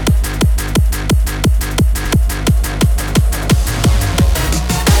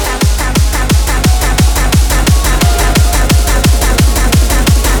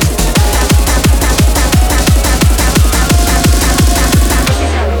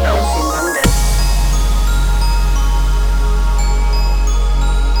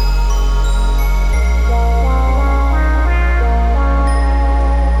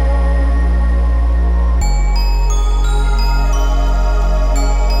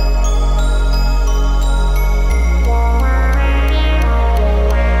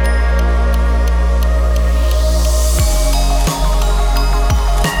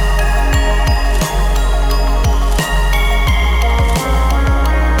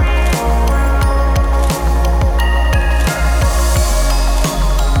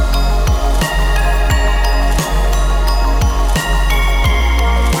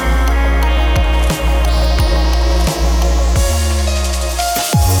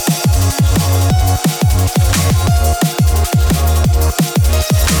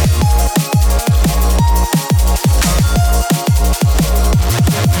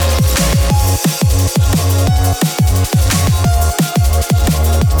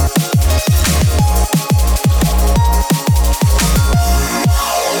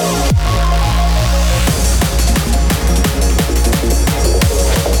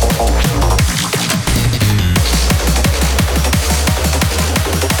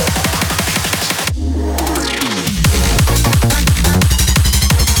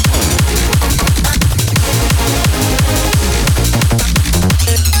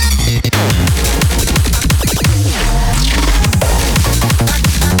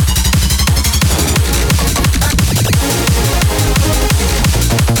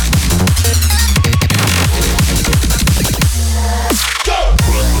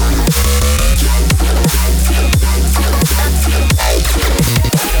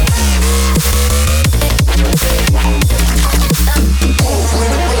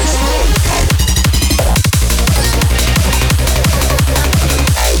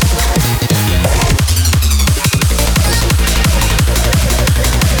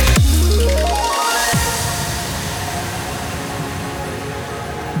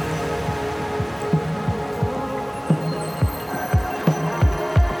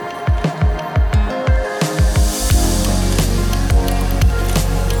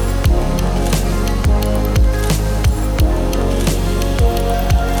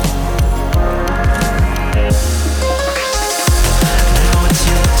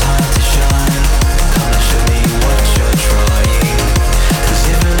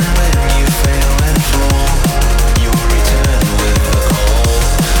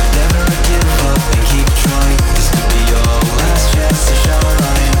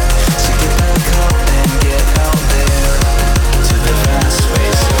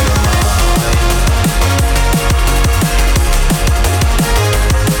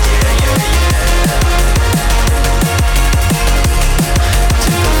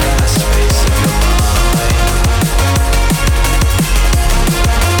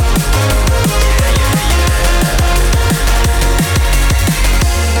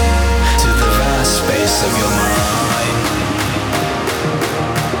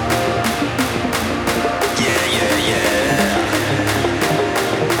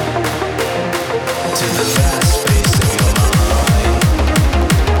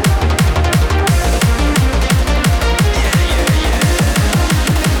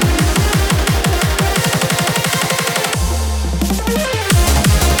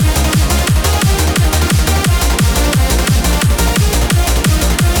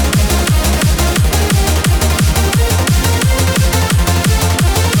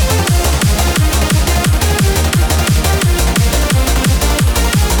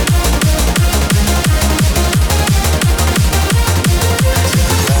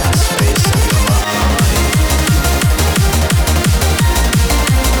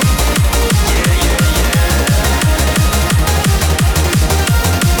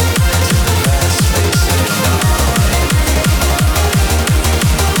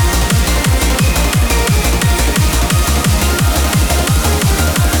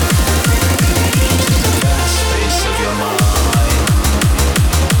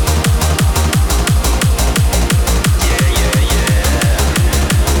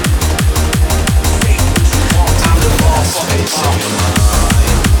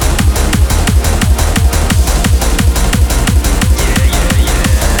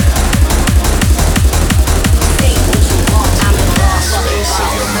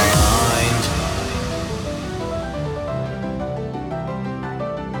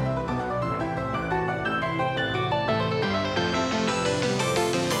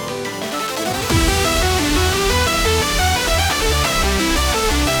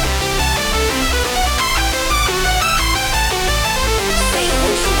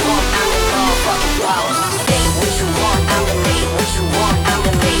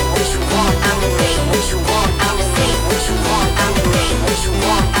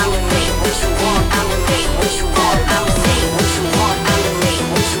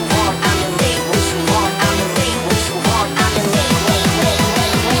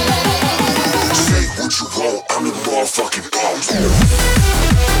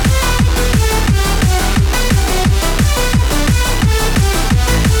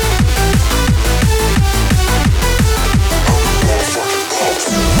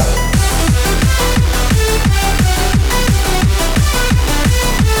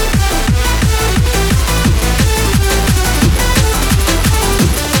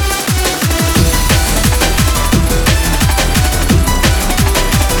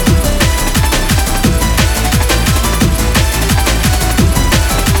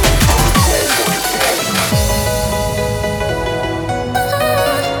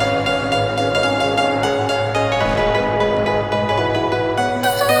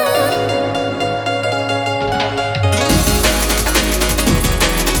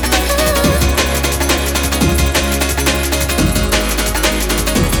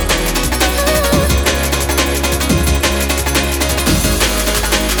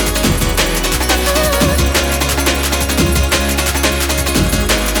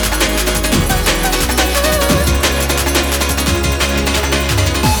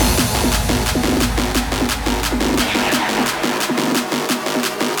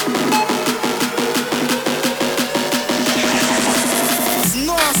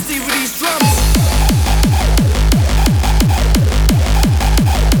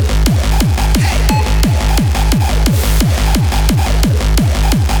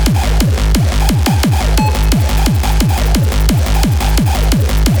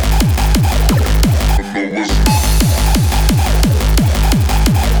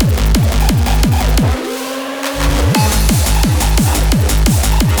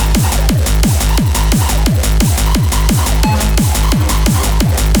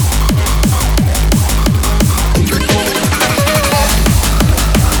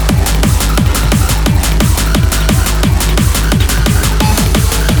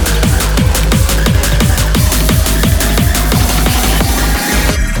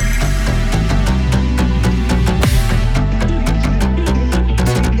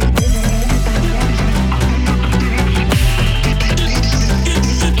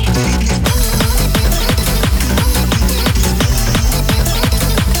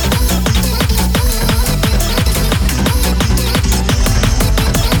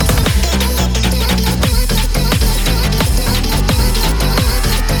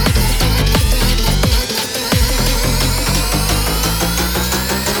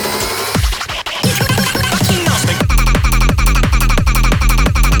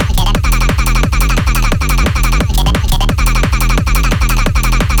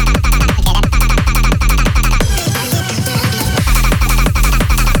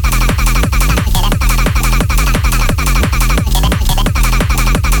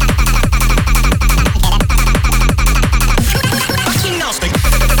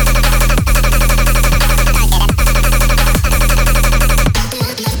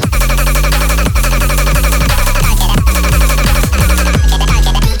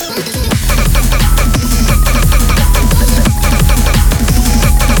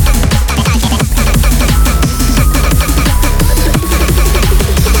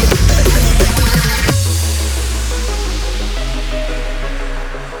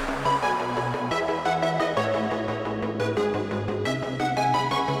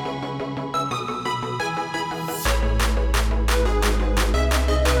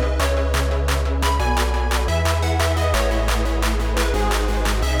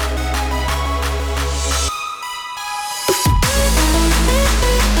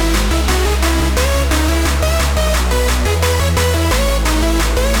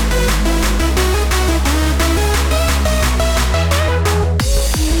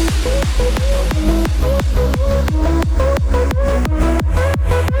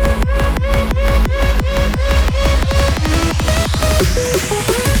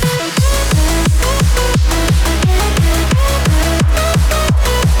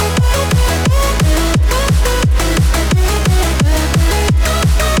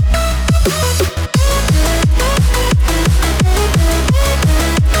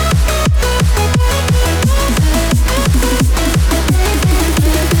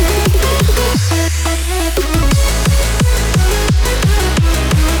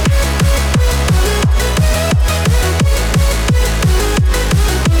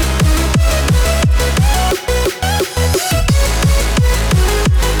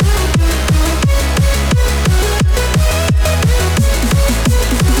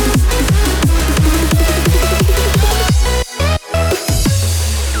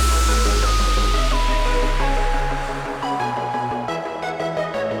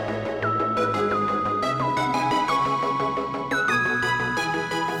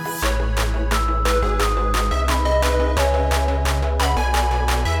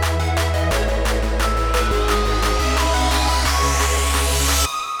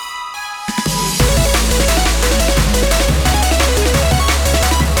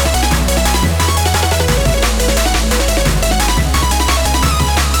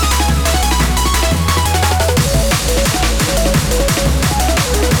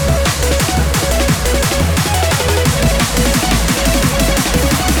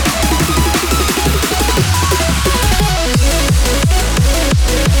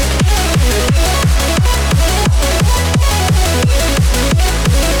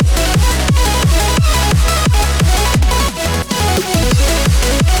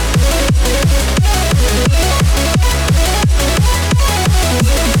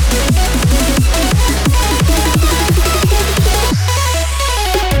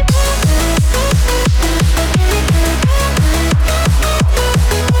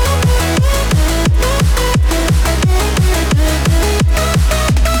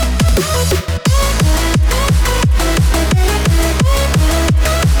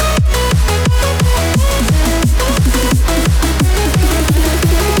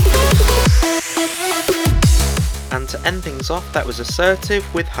things off, that was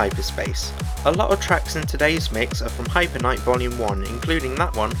Assertive with Hyperspace. A lot of tracks in today's mix are from Hypernight Volume 1, including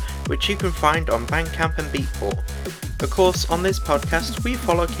that one, which you can find on Bandcamp and Beatport. Of course, on this podcast, we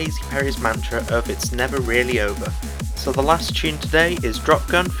follow Katy Perry's mantra of it's never really over. So the last tune today is Drop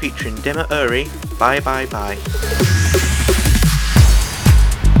Gun featuring Dimmer Uri, Bye Bye Bye.